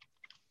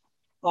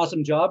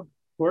 Awesome job,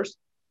 of course.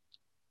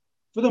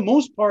 For the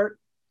most part,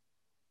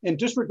 and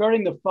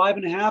disregarding the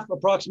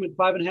approximate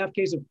 5.5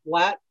 Ks of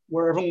flat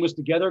where everyone was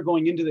together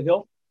going into the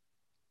hill,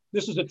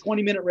 this was a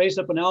 20-minute race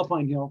up an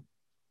alpine hill.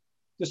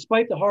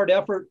 Despite the hard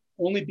effort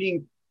only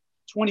being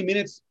 20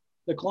 minutes,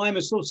 the climb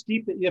is so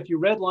steep that if you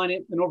redline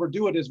it and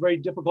overdo it, it's very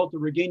difficult to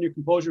regain your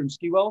composure and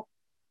ski well.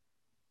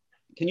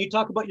 Can you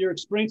talk about your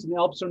experience in the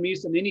Alpes sur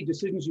Nice and any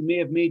decisions you may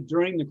have made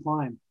during the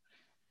climb?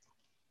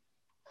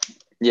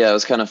 Yeah, it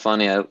was kind of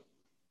funny.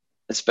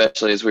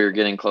 Especially as we were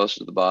getting closer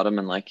to the bottom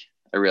and like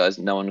I realized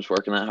no one was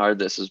working that hard.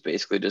 This was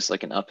basically just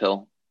like an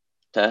uphill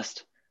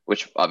test,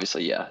 which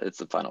obviously, yeah, it's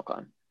the final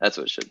climb. That's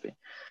what it should be.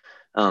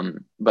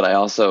 But I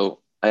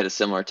had a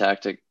similar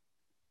tactic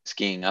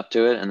skiing up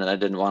to it, and then I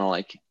didn't want to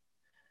like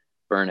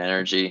burn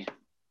energy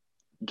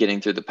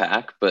getting through the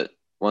pack. But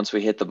once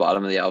we hit the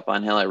bottom of the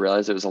alpine hill, I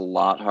realized it was a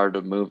lot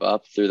harder to move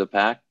up through the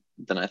pack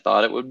than I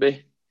thought it would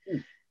be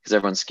because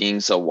everyone's skiing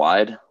so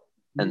wide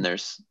and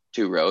there's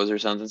 2 rows or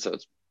something. So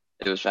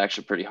it was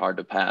actually pretty hard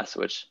to pass,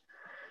 which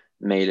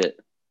made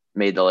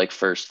the like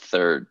first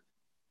third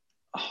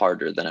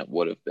harder than it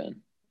would have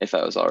been if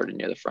I was already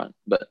near the front.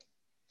 But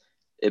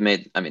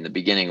the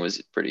beginning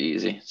was pretty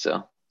easy.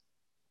 So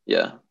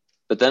yeah,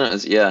 but then it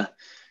was, yeah,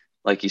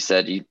 like you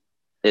said, it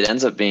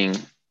ends up being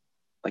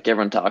like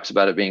everyone talks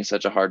about it being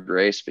such a hard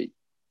race, but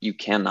you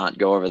cannot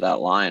go over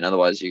that line.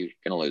 Otherwise you're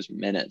going to lose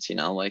minutes,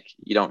 like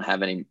you don't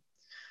have any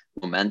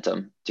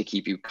momentum to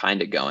keep you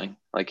kind of going.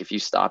 Like if you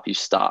stop, you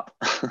stop.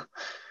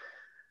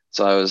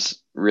 So I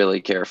was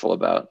really careful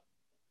about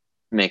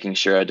making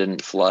sure I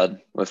didn't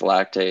flood with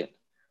lactate.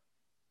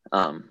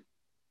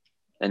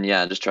 And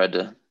yeah, I just tried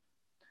to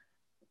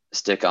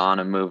stick on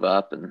and move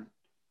up. And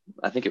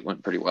I think it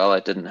went pretty well.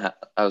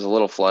 I was a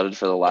little flooded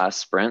for the last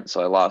sprint.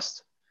 So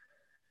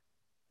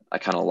I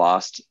kind of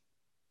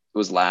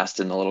was last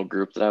in the little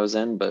group that I was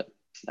in, but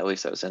at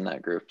least I was in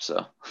that group.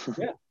 So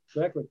yeah,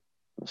 exactly.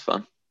 It was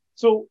fun.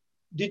 So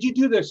did you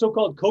do the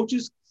so-called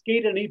coaches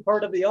skate in any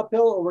part of the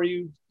uphill, or were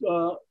you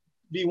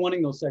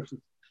V1ing those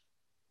sections?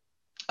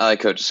 I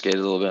coach skated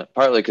a little bit,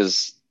 partly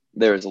because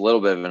there was a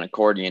little bit of an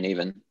accordion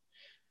even.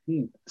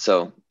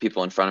 So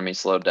people in front of me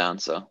slowed down.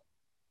 So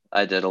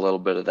I did a little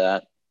bit of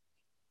that.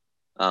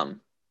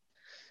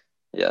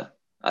 Yeah,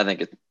 I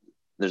think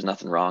there's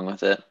nothing wrong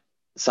with it.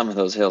 Some of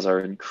those hills are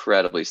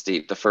incredibly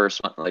steep. The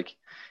first one, like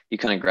you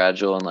kind of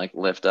gradual and like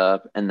lift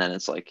up, and then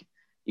it's like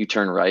you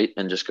turn right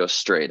and just go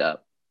straight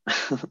up.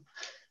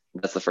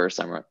 That's the first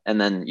time,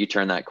 and then you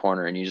turn that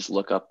corner and you just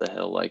look up the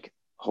hill like,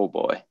 oh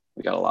boy,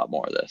 we got a lot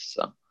more of this.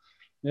 So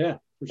Yeah,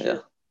 for yeah,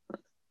 sure. it's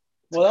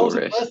a Well, that cool was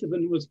race. impressive,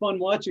 and it was fun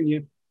watching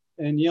you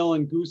and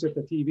yelling goose at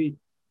the TV.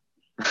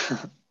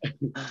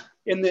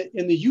 In the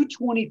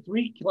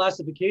U23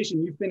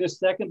 classification, you finished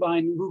second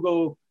behind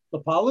Hugo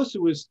Lapalus,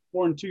 who was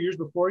born 2 years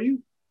before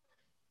you.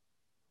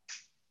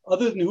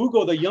 Other than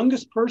Hugo, the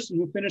youngest person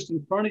who finished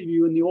in front of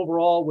you in the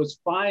overall was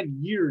 5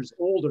 years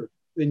older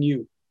than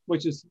you,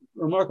 which is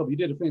remarkable. You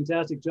did a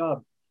fantastic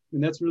job,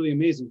 and that's really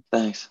amazing.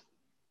 Thanks.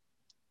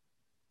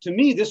 To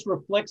me, this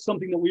reflects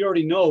something that we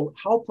already know,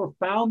 how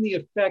profound the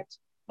effect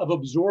of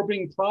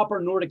absorbing proper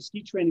Nordic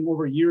ski training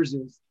over years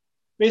is.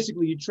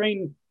 Basically, you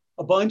train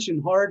a bunch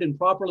and hard and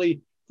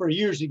properly for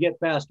years, you get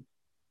faster.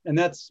 And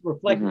that's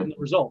reflected in the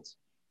results.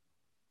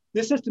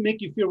 This has to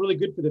make you feel really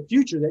good for the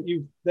future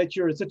that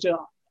you're at such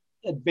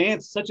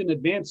an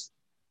advanced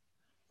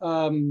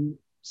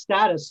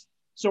status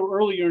so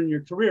earlier in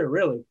your career,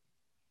 really.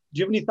 Do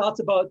you have any thoughts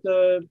about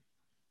that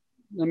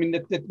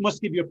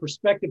must give you a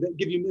perspective that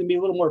give you maybe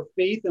a little more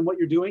faith in what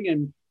you're doing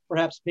and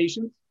perhaps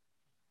patience?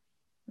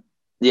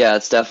 Yeah,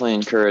 it's definitely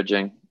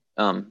encouraging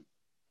to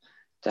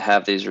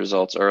have these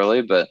results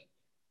early, but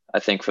I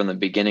think from the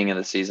beginning of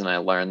the season, I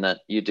learned that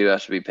you do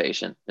have to be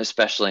patient,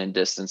 especially in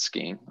distance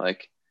skiing,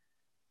 like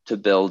to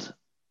build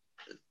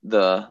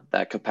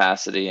that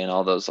capacity and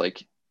all those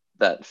like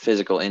that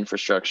physical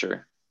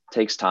infrastructure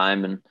takes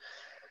time.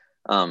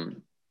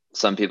 And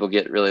some people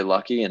get really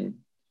lucky and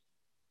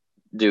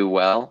do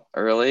well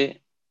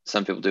early.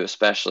 Some people do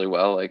especially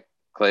well, like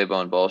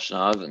Klæbo and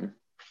Bolshinov, and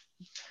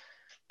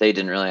they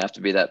didn't really have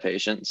to be that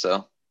patient.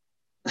 So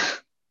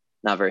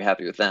not very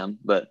happy with them,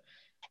 but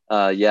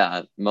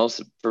yeah,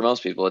 for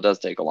most people, it does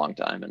take a long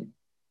time, and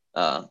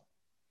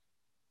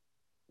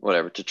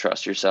whatever, to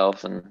trust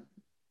yourself and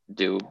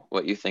do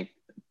what you think,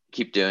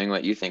 keep doing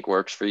what you think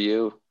works for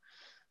you,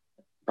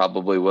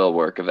 probably will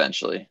work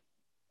eventually,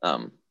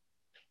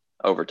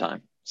 over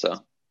time. So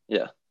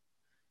yeah,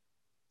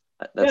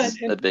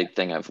 that's And the big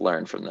thing I've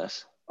learned from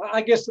this.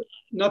 I guess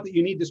not that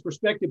you need this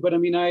perspective, but I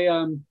mean,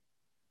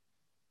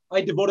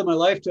 I devoted my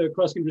life to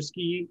cross country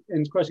ski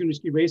and cross country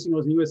ski racing. I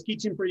was in the U.S. ski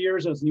team for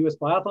years. I was in the U.S.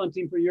 biathlon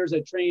team for years. I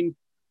trained.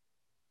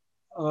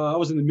 I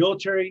was in the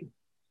military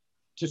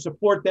to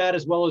support that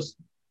as well as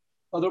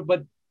other.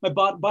 But my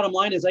bottom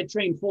line is, I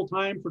trained full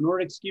time for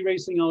Nordic ski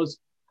racing. I was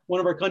one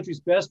of our country's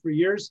best for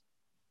years,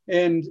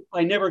 and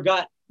I never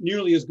got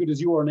nearly as good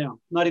as you are now.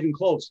 Not even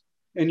close.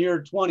 And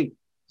you're 20,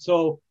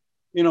 so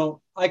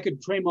I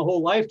could train my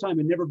whole lifetime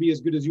and never be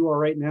as good as you are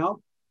right now,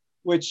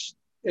 which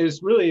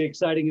is really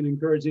exciting and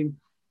encouraging,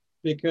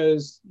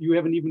 because you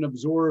haven't even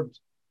absorbed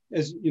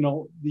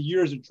the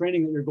years of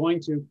training that you're going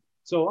to.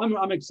 So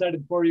I'm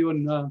excited for you,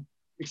 and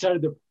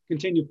excited to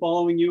continue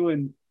following you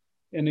and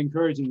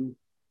encouraging you.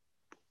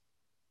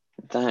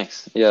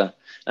 Thanks. Yeah.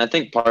 And I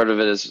think part of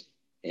it is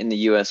in the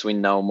US, we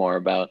know more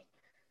about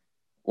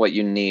what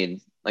you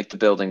need, like the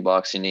building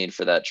blocks you need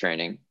for that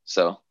training.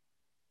 So,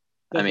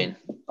 I mean,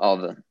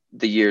 all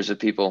the years of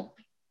people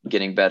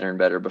getting better and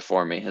better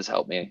before me has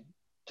helped me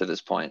to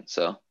this point.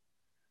 So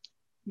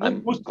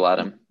I'm glad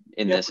I'm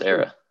in this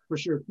era. For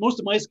sure. Most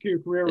of my ski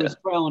career was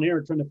trial and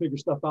error, trying to figure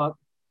stuff out.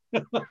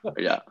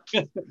 Yeah.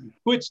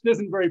 Which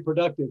isn't very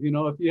productive.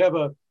 If you have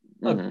a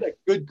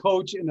good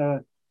coach and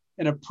a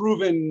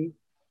proven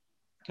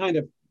kind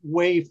of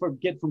way for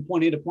get from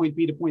point A to point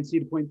B to point C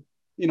to point,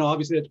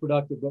 obviously that's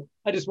productive. But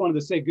I just wanted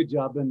to say good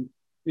job, and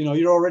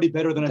you're already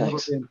better than I've ever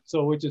been.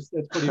 So that's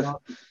pretty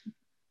awesome.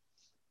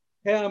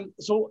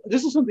 So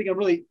this is something I'm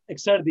really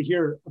excited to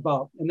hear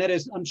about, and that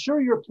is, I'm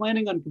sure you're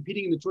planning on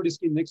competing in the Tour de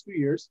Ski in the next few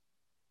years.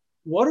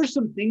 What are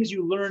some things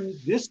you learned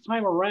this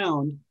time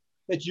around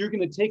that you're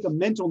going to take a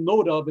mental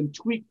note of and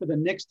tweak for the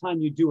next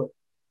time you do it?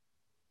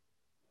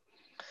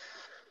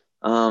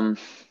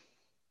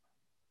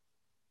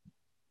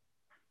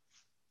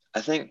 I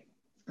think,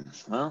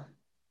 well,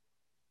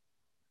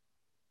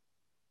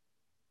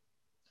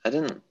 I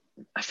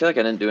feel like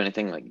I didn't do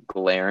anything like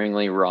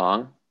glaringly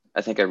wrong.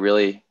 I think I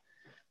really,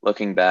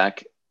 looking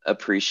back,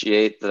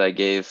 appreciate that I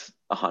gave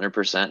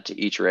 100%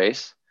 to each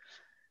race.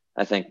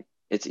 I think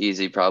it's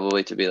easy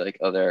probably to be like,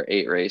 oh, there are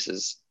 8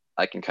 races,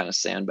 I can kind of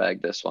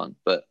sandbag this one.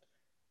 But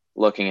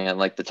looking at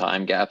like the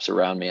time gaps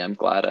around me, I'm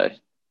glad I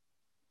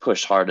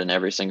pushed hard in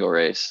every single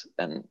race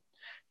and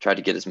tried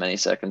to get as many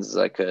seconds as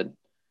I could,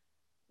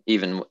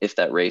 even if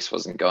that race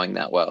wasn't going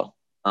that well.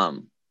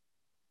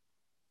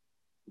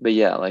 But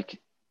yeah,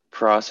 like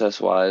process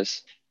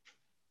wise.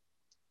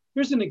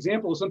 Here's an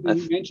example of something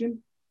you mentioned.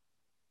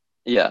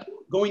 Yeah.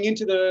 Going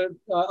into the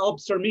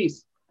Alpes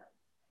Sarmis.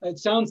 It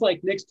sounds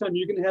like next time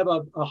you're going to have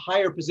a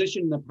higher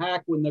position in the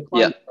pack when the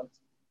climb starts.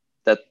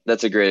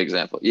 That's a great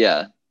example.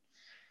 Yeah.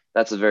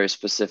 That's a very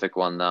specific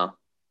one, though.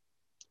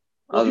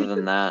 Well, other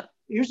than that.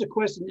 Here's a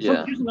question.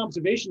 Here's an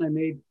observation I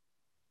made.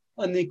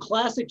 on the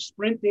classic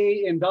sprint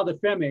day in Val di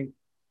Fiemme,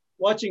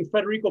 watching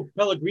Federico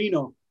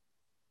Pellegrino,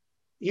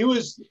 he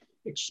was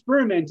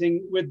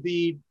experimenting with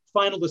the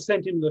final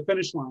descent into the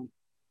finish line.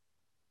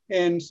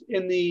 And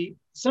in the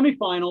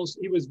semifinals,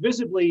 he was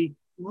visibly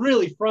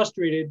really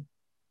frustrated.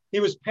 He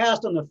was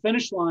passed on the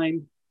finish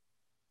line.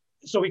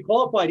 So he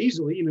qualified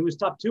easily. He was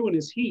top 2 in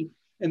his heat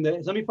in the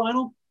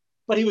semifinal,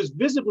 but he was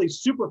visibly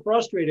super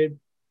frustrated.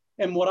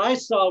 And what I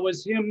saw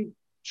was him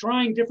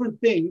trying different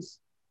things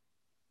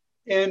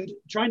and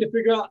trying to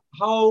figure out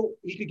how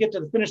he could get to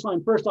the finish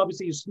line first.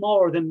 Obviously, he's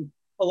smaller than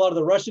a lot of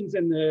the Russians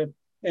and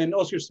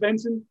Oscar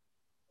Svensson.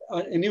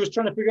 And he was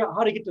trying to figure out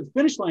how to get to the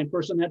finish line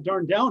first on that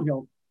darn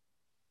downhill.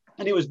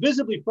 And he was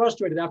visibly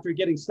frustrated after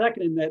getting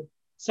second in that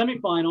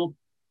semifinal.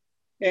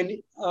 And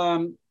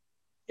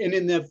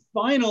in the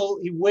final,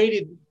 he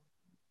waited.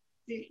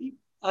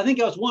 I think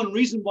that was one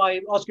reason why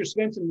Oscar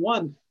Svensson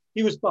won.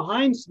 He was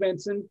behind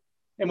Svensson.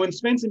 And when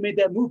Svensson made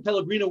that move,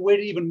 Pellegrino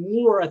waited even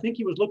more. I think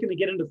he was looking to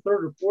get into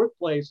 3rd or 4th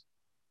place.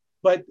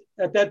 But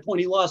at that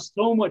point, he lost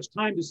so much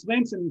time to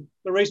Svensson,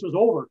 the race was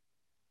over.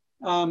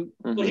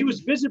 But he was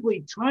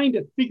visibly trying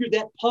to figure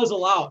that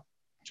puzzle out,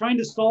 trying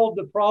to solve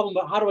the problem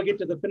about how do I get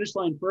to the finish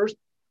line first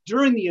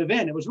during the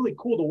event. It was really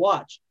cool to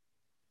watch.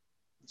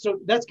 So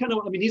that's kind of,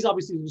 I mean, he's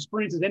obviously as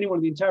experienced as anyone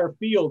in the entire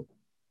field.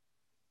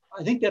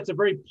 I think that's a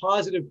very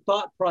positive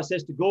thought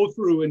process to go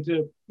through and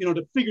to,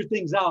 to figure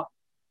things out.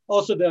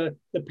 Also the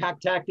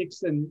pack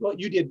tactics and what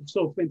you did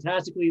so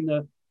fantastically in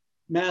the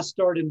mass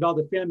start in Val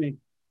di Fiemme.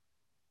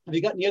 Have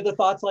you got any other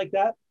thoughts like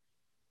that?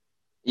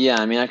 Yeah,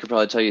 I mean, I could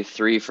probably tell you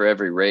 3 for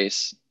every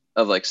race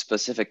of like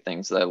specific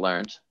things that I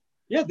learned.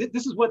 Yeah,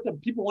 this is what the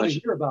people want to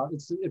hear about.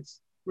 It's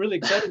really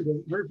exciting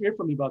to hear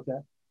from you about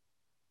that.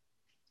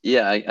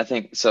 Yeah, I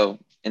think so.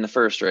 In the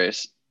first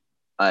race,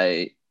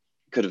 I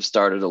could have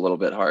started a little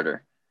bit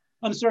harder.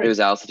 I'm sorry. It was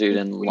altitude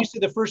and when you say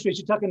the first race,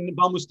 you're talking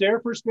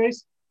Valmuster first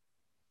race?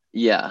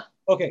 Yeah.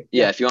 Okay.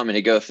 Yeah, if you want me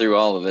to go through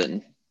all of it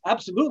and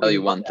absolutely tell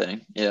you one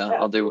thing. Yeah,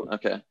 I'll do.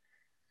 Okay.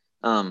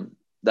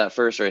 That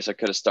first race, I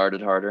could have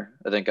started harder.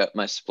 I think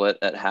my split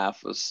at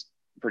half was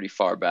pretty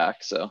far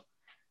back. So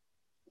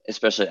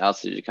especially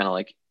altitude, you kind of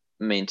like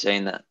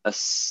maintain that a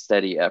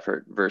steady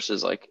effort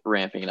versus like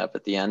ramping it up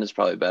at the end is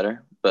probably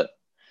better. But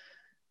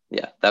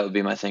yeah, that would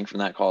be my thing from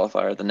that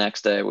qualifier. The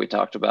next day we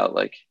talked about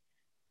like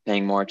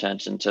paying more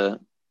attention to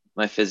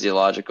my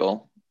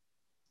physiological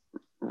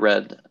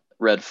red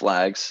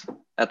flags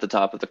at the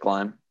top of the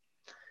climb,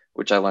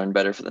 which I learned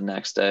better for the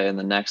next day. And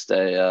the next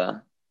day,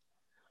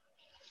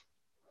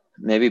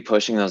 maybe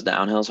pushing those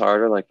downhills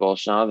harder like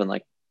Bolshinov and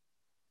like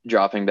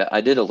dropping back.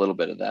 I did a little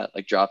bit of that,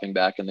 like dropping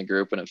back in the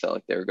group and it felt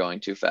like they were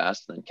going too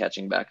fast and then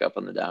catching back up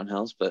on the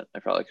downhills, but I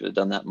probably could have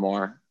done that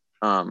more.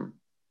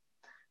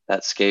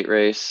 That skate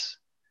race.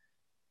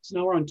 So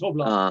now we're on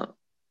Toblach.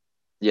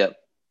 Yep.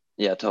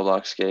 Yeah,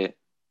 Toblach skate.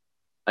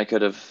 I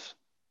could have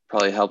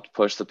probably helped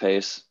push the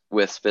pace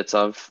with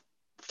Spitsov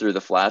through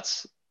the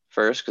flats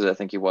first because I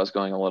think he was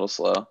going a little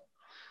slow.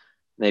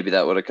 Maybe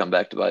that would have come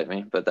back to bite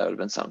me, but that would have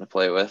been something to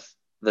play with.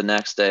 The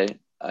next day,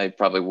 I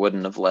probably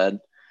wouldn't have led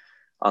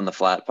on the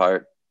flat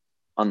part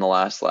on the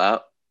last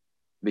lap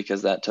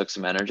because that took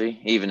some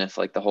energy. Even if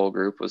like the whole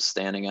group was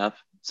standing up,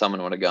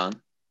 someone would have gone.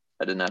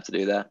 I didn't have to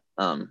do that.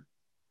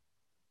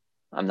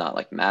 I'm not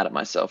like mad at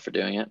myself for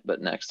doing it,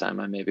 but next time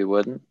I maybe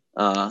wouldn't.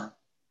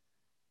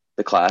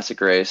 The classic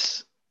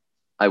race,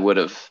 I would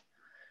have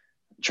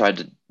tried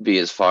to be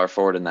as far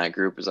forward in that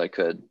group as I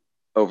could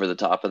over the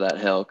top of that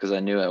hill because I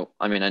knew I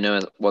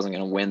wasn't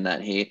going to win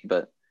that heat,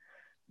 but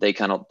they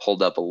kind of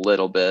pulled up a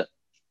little bit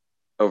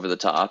over the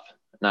top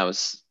and I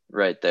was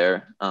right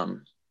there.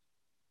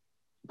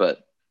 But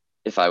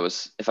if I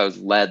was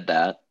led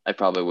that, I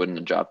probably wouldn't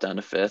have dropped down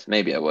to 5th.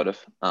 Maybe I would have.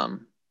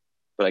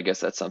 But I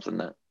guess that's something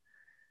that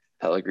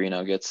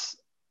Pellegrino gets.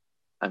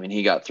 I mean,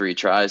 he got 3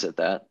 tries at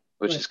that,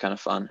 which is kind of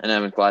fun. And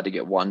I'm glad to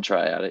get 1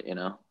 try at it,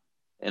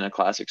 in a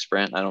classic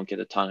sprint. I don't get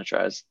a ton of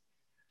tries,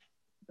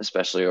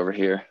 especially over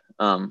here.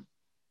 And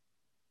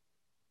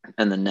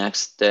the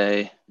next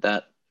day,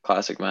 that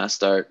classic mass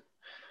start,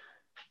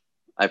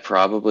 I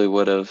probably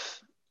would have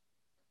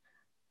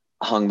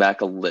hung back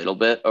a little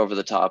bit over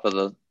the top of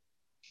the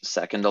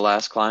second to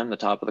last climb, the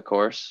top of the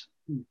course,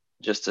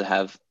 just to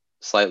have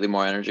slightly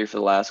more energy for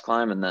the last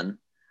climb. And then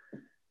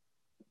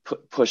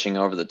pushing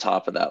over the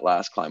top of that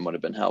last climb would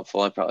have been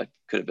helpful. I probably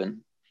could have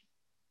been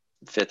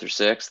 5th or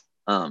 6th.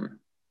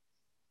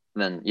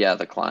 Then yeah,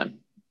 the climb,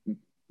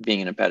 being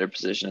in a better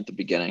position at the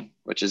beginning,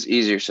 which is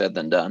easier said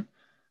than done.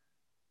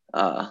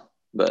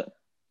 But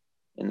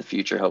in the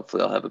future,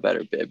 hopefully I'll have a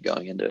better bib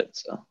going into it,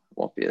 so it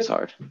won't be as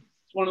hard.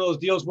 It's one of those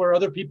deals where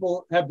other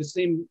people have the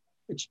same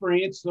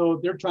experience, so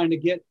they're trying to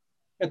get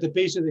at the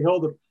base of the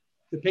hill.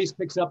 The pace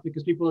picks up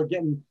because people are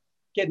getting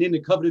into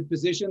coveted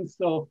positions.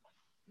 So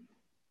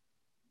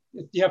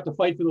you have to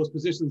fight for those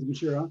positions, I'm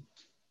sure, huh?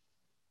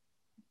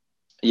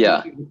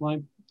 Yeah.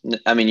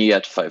 I mean, you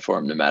have to fight for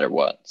them no matter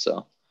what.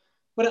 So,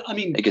 but I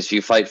mean, because if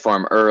you fight for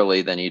them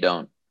early, then you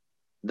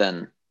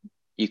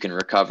can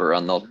recover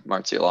on the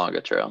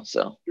Marcialonga trail.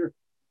 So, sure.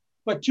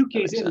 But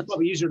 2Ks in is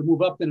probably easier to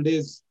move up than it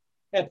is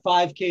at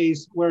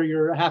 5Ks where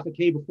you're a half a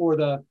K before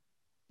the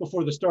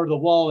start of the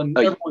wall, and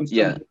everyone's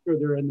trying to make sure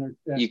they're in there.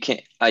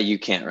 Yeah. You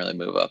can't really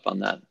move up on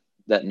that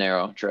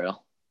narrow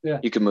trail. Yeah.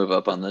 You can move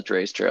up on the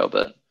race trail,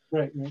 but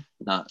right.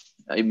 Not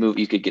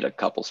you could get a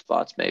couple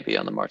spots maybe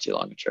on the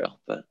Marcialonga trail,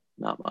 but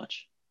not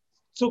much.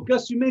 So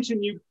Gus, you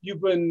mentioned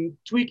you've been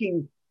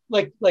tweaking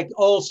like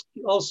all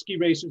ski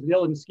racers, the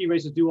Ellen ski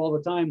racers do all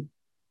the time,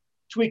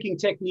 tweaking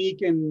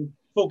technique and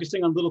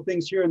focusing on little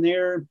things here and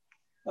there.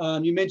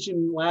 You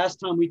mentioned last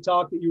time we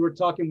talked that you were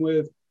talking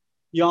with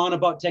Jan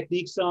about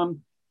technique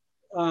some.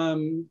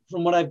 From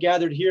what I've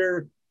gathered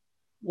here,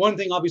 one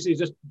thing obviously is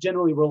just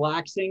generally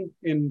relaxing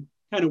and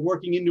kind of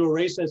working into a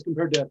race as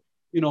compared to,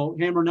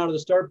 hammering out of the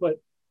start. But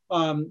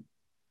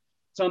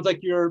sounds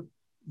like your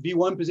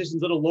V1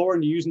 position's a little lower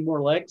and you're using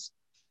more legs,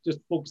 just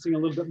focusing a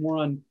little bit more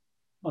on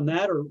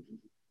that, or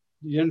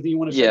anything you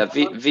want to say? Yeah,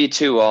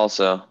 V2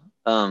 also.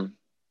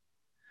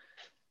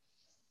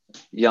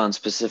 Jan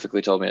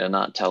specifically told me to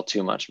not tell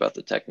too much about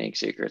the technique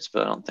secrets,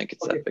 but I don't think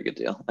it's that big a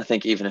deal. I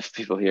think even if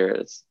people hear it,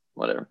 it's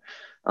whatever.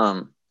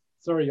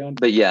 Sorry, Jan.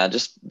 But yeah,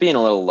 just being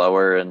a little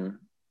lower and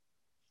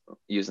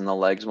using the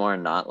legs more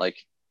and not like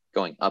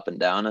going up and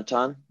down a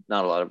ton,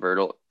 not a lot of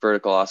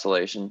vertical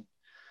oscillation.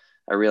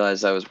 I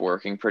realized I was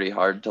working pretty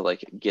hard to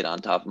like get on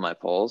top of my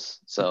poles.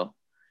 So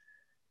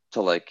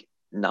to like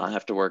not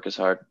have to work as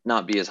hard,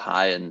 not be as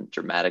high and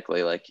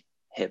dramatically like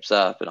hips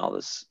up and all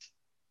this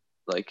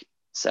like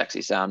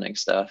sexy sounding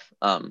stuff.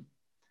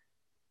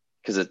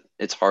 Cause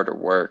it's harder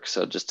work.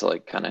 So just to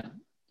like kind of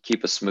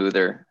keep a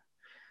smoother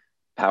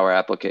power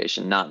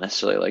application, not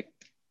necessarily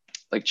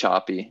like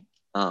choppy,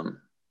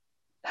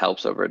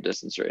 helps over a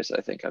distance race.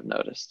 I think I've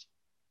noticed.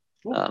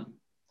 Cool.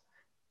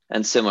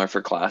 And similar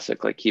for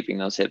classic, like keeping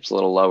those hips a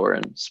little lower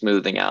and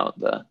smoothing out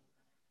the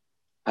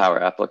power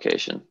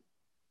application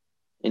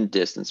in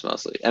distance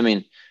mostly. I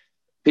mean,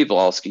 people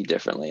all ski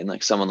differently, and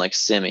like someone like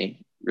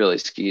Simi really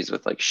skis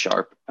with like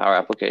sharp power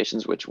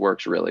applications, which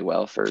works really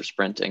well for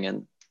sprinting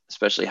and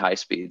especially high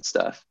speed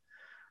stuff.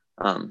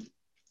 But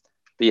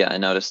yeah, I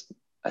noticed,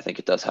 I think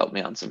it does help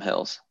me on some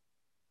hills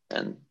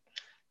and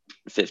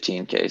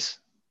 15Ks.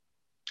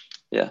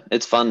 Yeah,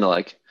 it's fun to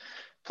like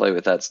play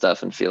with that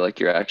stuff and feel like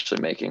you're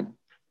actually making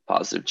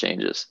positive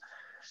changes,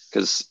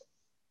 because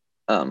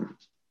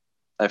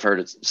I've heard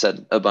it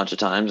said a bunch of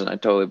times, and I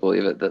totally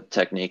believe it, that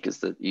technique is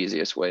the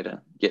easiest way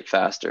to get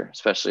faster,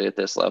 especially at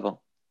this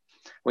level.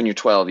 When you're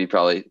 12,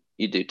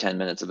 you do 10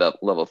 minutes of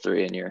level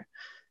 3 and you're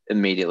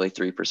immediately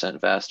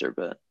 3% faster.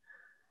 But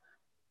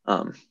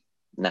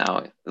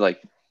now,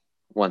 like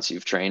once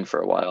you've trained for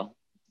a while,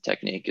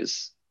 technique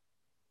is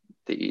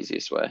the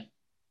easiest way.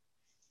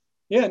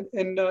 Yeah,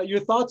 and your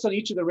thoughts on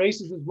each of the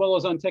races as well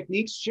as on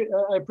techniques.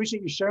 I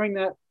appreciate you sharing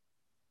that.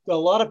 A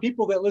lot of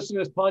people that listen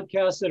to this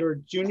podcast that are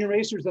junior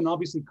racers and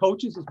obviously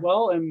coaches as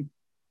well.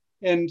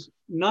 And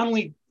not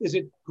only is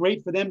it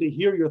great for them to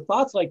hear your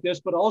thoughts like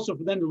this, but also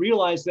for them to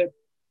realize that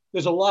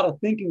there's a lot of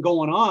thinking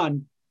going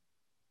on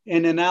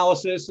and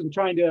analysis and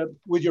trying to,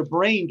 with your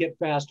brain, get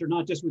faster,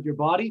 not just with your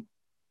body.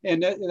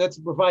 And that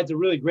provides a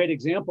really great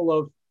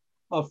example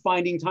of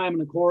finding time in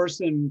the course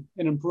and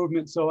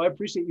improvement. So I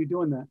appreciate you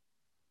doing that.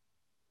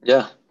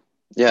 Yeah.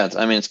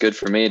 It's good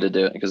for me to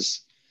do it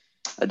because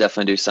I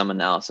definitely do some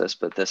analysis,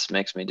 but this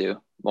makes me do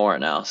more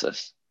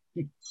analysis.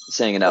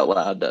 Saying it out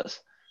loud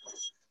does.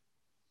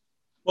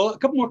 Well, a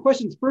couple more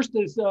questions. First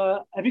is,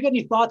 have you got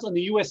any thoughts on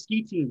the U.S.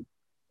 ski team,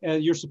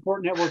 your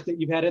support network that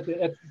you've had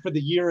for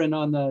the year and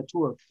on the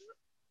tour?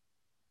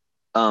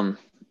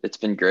 It's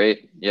been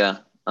great. Yeah.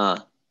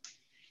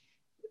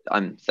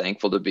 I'm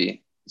thankful to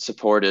be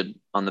supported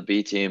on the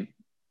B team.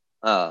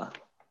 But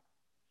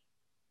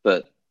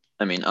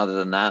I mean, other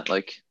than that,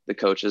 like the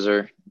coaches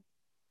are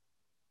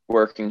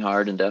working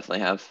hard and definitely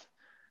have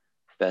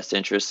best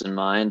interests in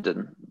mind,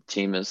 and the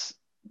team is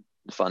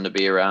fun to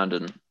be around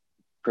and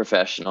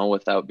professional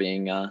without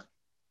being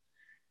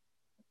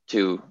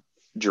too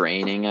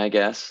draining, I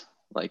guess.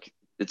 Like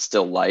it's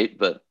still light,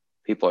 but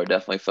people are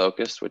definitely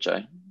focused, which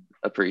I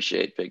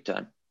appreciate big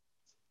time.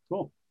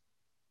 Cool.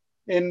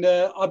 And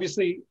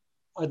obviously,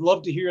 I'd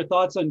love to hear your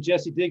thoughts on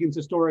Jesse Diggins'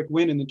 historic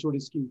win in the Tour de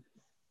Ski.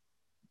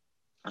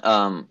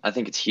 I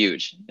think it's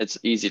huge. It's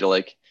easy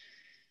to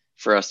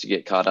for us to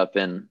get caught up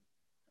in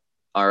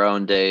our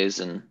own days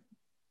and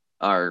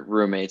our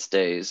roommates'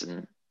 days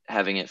and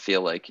having it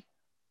feel like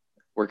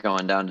we're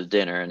going down to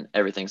dinner and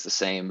everything's the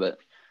same. But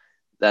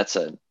that's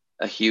a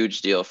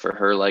huge deal for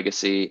her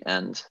legacy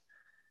and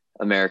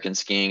American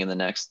skiing in the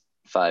next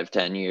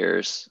 5-10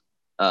 years.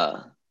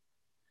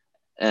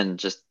 And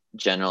just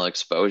general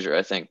exposure.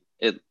 I think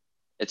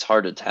it's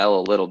hard to tell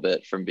a little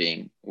bit from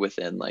being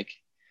within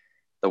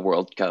the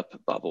World Cup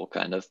bubble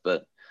kind of,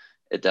 but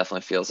it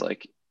definitely feels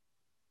like,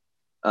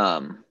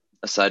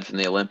 aside from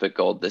the Olympic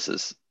gold, this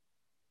is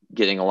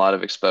getting a lot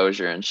of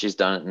exposure, and she's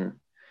done it in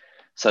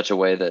such a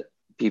way that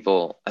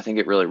I think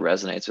it really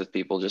resonates with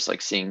people, just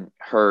seeing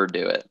her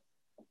do it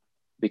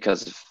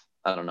because of,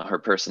 I don't know, her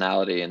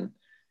personality and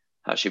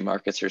how she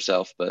markets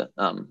herself. But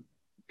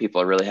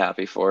people are really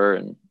happy for her,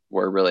 and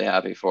we're really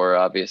happy for her,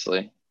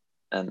 obviously.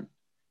 And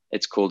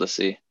it's cool to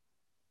see.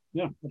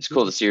 Yeah, it's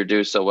cool to see her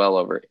do so well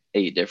over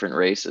 8 different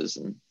races,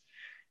 and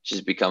she's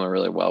become a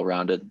really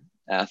well-rounded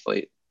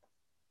athlete.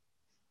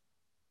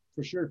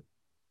 For sure.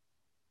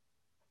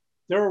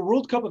 There are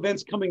World Cup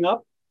events coming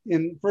up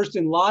first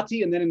in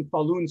Lahti and then in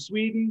Falun,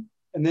 Sweden,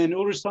 and then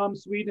Ulricehamn,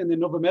 Sweden, and then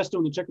Novo Mesto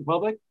in the Czech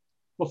Republic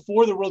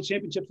before the World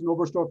Championships in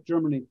Oberstdorf,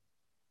 Germany.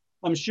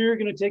 I'm sure you're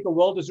going to take a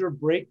well-deserved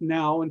break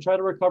now and try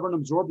to recover and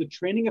absorb the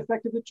training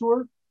effect of the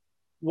tour.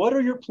 What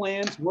are your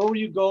plans? Where will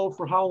you go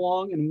for how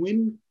long? And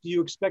when do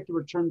you expect to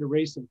return to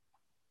racing?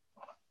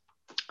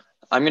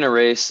 I'm going to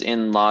race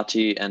in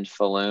Lahti and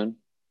Falun.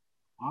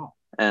 Wow.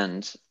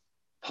 And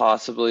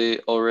possibly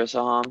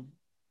Ulricehamn,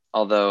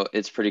 although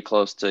it's pretty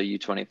close to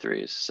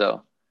U23s.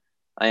 So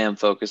I am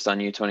focused on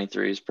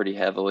U23s pretty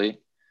heavily.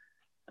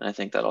 And I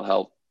think that'll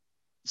help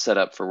set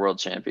up for World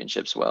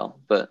Championships well.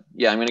 But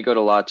yeah, I'm going to go to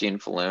Lahti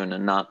and Falun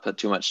and not put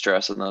too much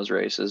stress on those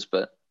races,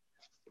 but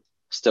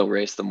still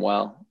race them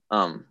well.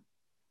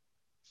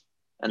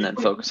 And then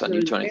focus on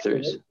U23s. Canada,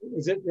 right?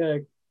 Is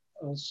it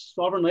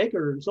Sovereign Lake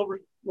or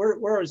Silver?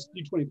 Where is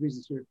U23s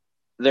this year?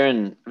 They're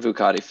in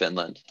Vuokatti,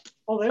 Finland.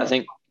 Oh, they are. I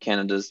think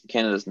Canada's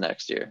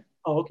next year.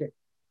 Oh, okay.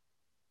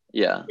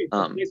 Yeah.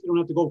 In case you don't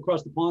have to go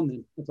across the pond,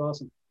 then that's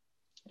awesome.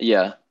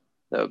 Yeah,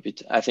 that would be.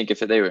 I think if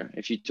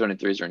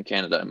U23s were in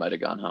Canada, I might have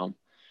gone home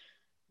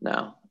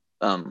now.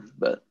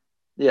 But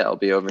yeah, I'll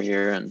be over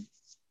here and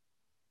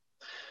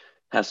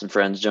have some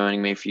friends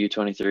joining me for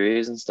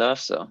U23s and stuff.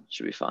 So it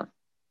should be fun.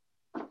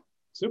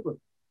 Super.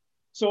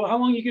 So how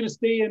long are you going to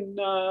stay in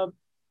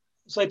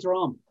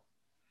Sleipner?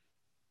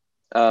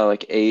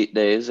 Like 8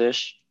 days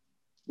ish.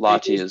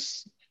 Lahti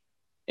is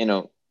in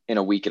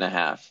a week and a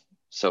half,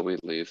 so we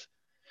leave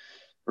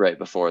right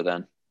before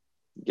then.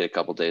 Get a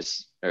couple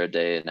days or a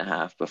day and a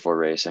half before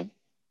racing.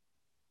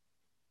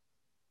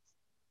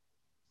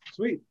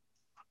 Sweet.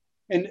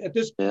 And at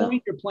this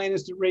point, your plan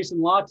is to race in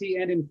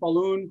Lahti and in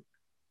Falun,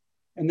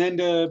 and then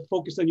to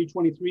focus on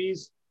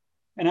U23s.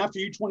 And after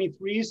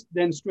U23s,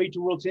 then straight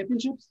to World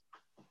Championships?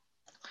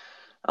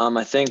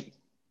 I think,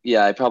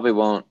 I probably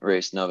won't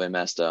race Nove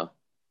Mesto.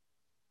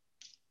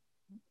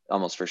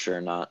 Almost for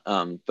sure not.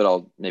 But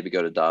I'll maybe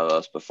go to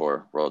Davos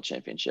before World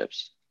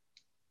Championships.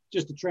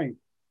 Just to train?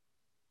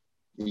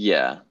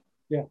 Yeah.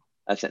 Yeah.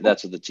 I think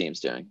that's what the team's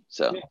doing.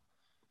 So. Yeah.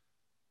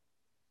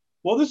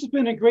 Well, this has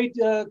been a great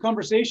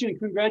conversation, and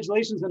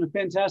congratulations on a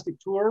fantastic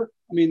tour.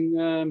 I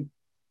mean,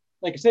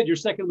 like I said, you're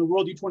second in the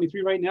world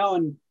U23 right now,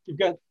 and you've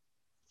got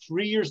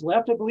 3 years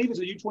left, I believe. Is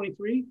it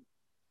U23?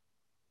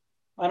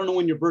 I don't know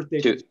when your birthday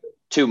is.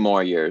 2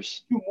 more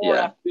years. 2 more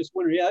after this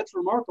winter. Yeah, that's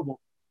remarkable.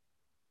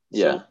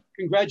 Yeah. So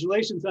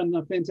congratulations on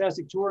a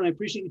fantastic tour, and I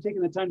appreciate you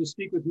taking the time to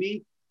speak with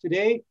me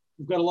today.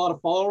 We've got a lot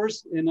of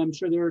followers, and I'm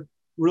sure they're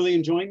really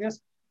enjoying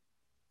this.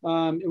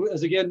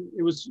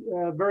 It was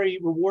very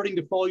rewarding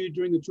to follow you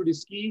during the Tour de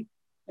Ski,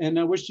 and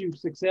I wish you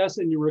success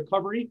in your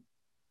recovery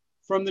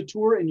from the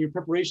tour and your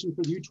preparation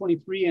for the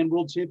U23 and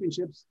World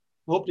Championships.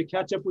 I hope to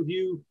catch up with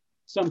you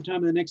sometime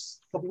in the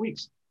next couple of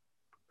weeks.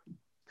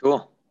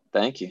 Cool.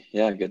 Thank you.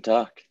 Yeah, good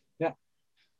talk.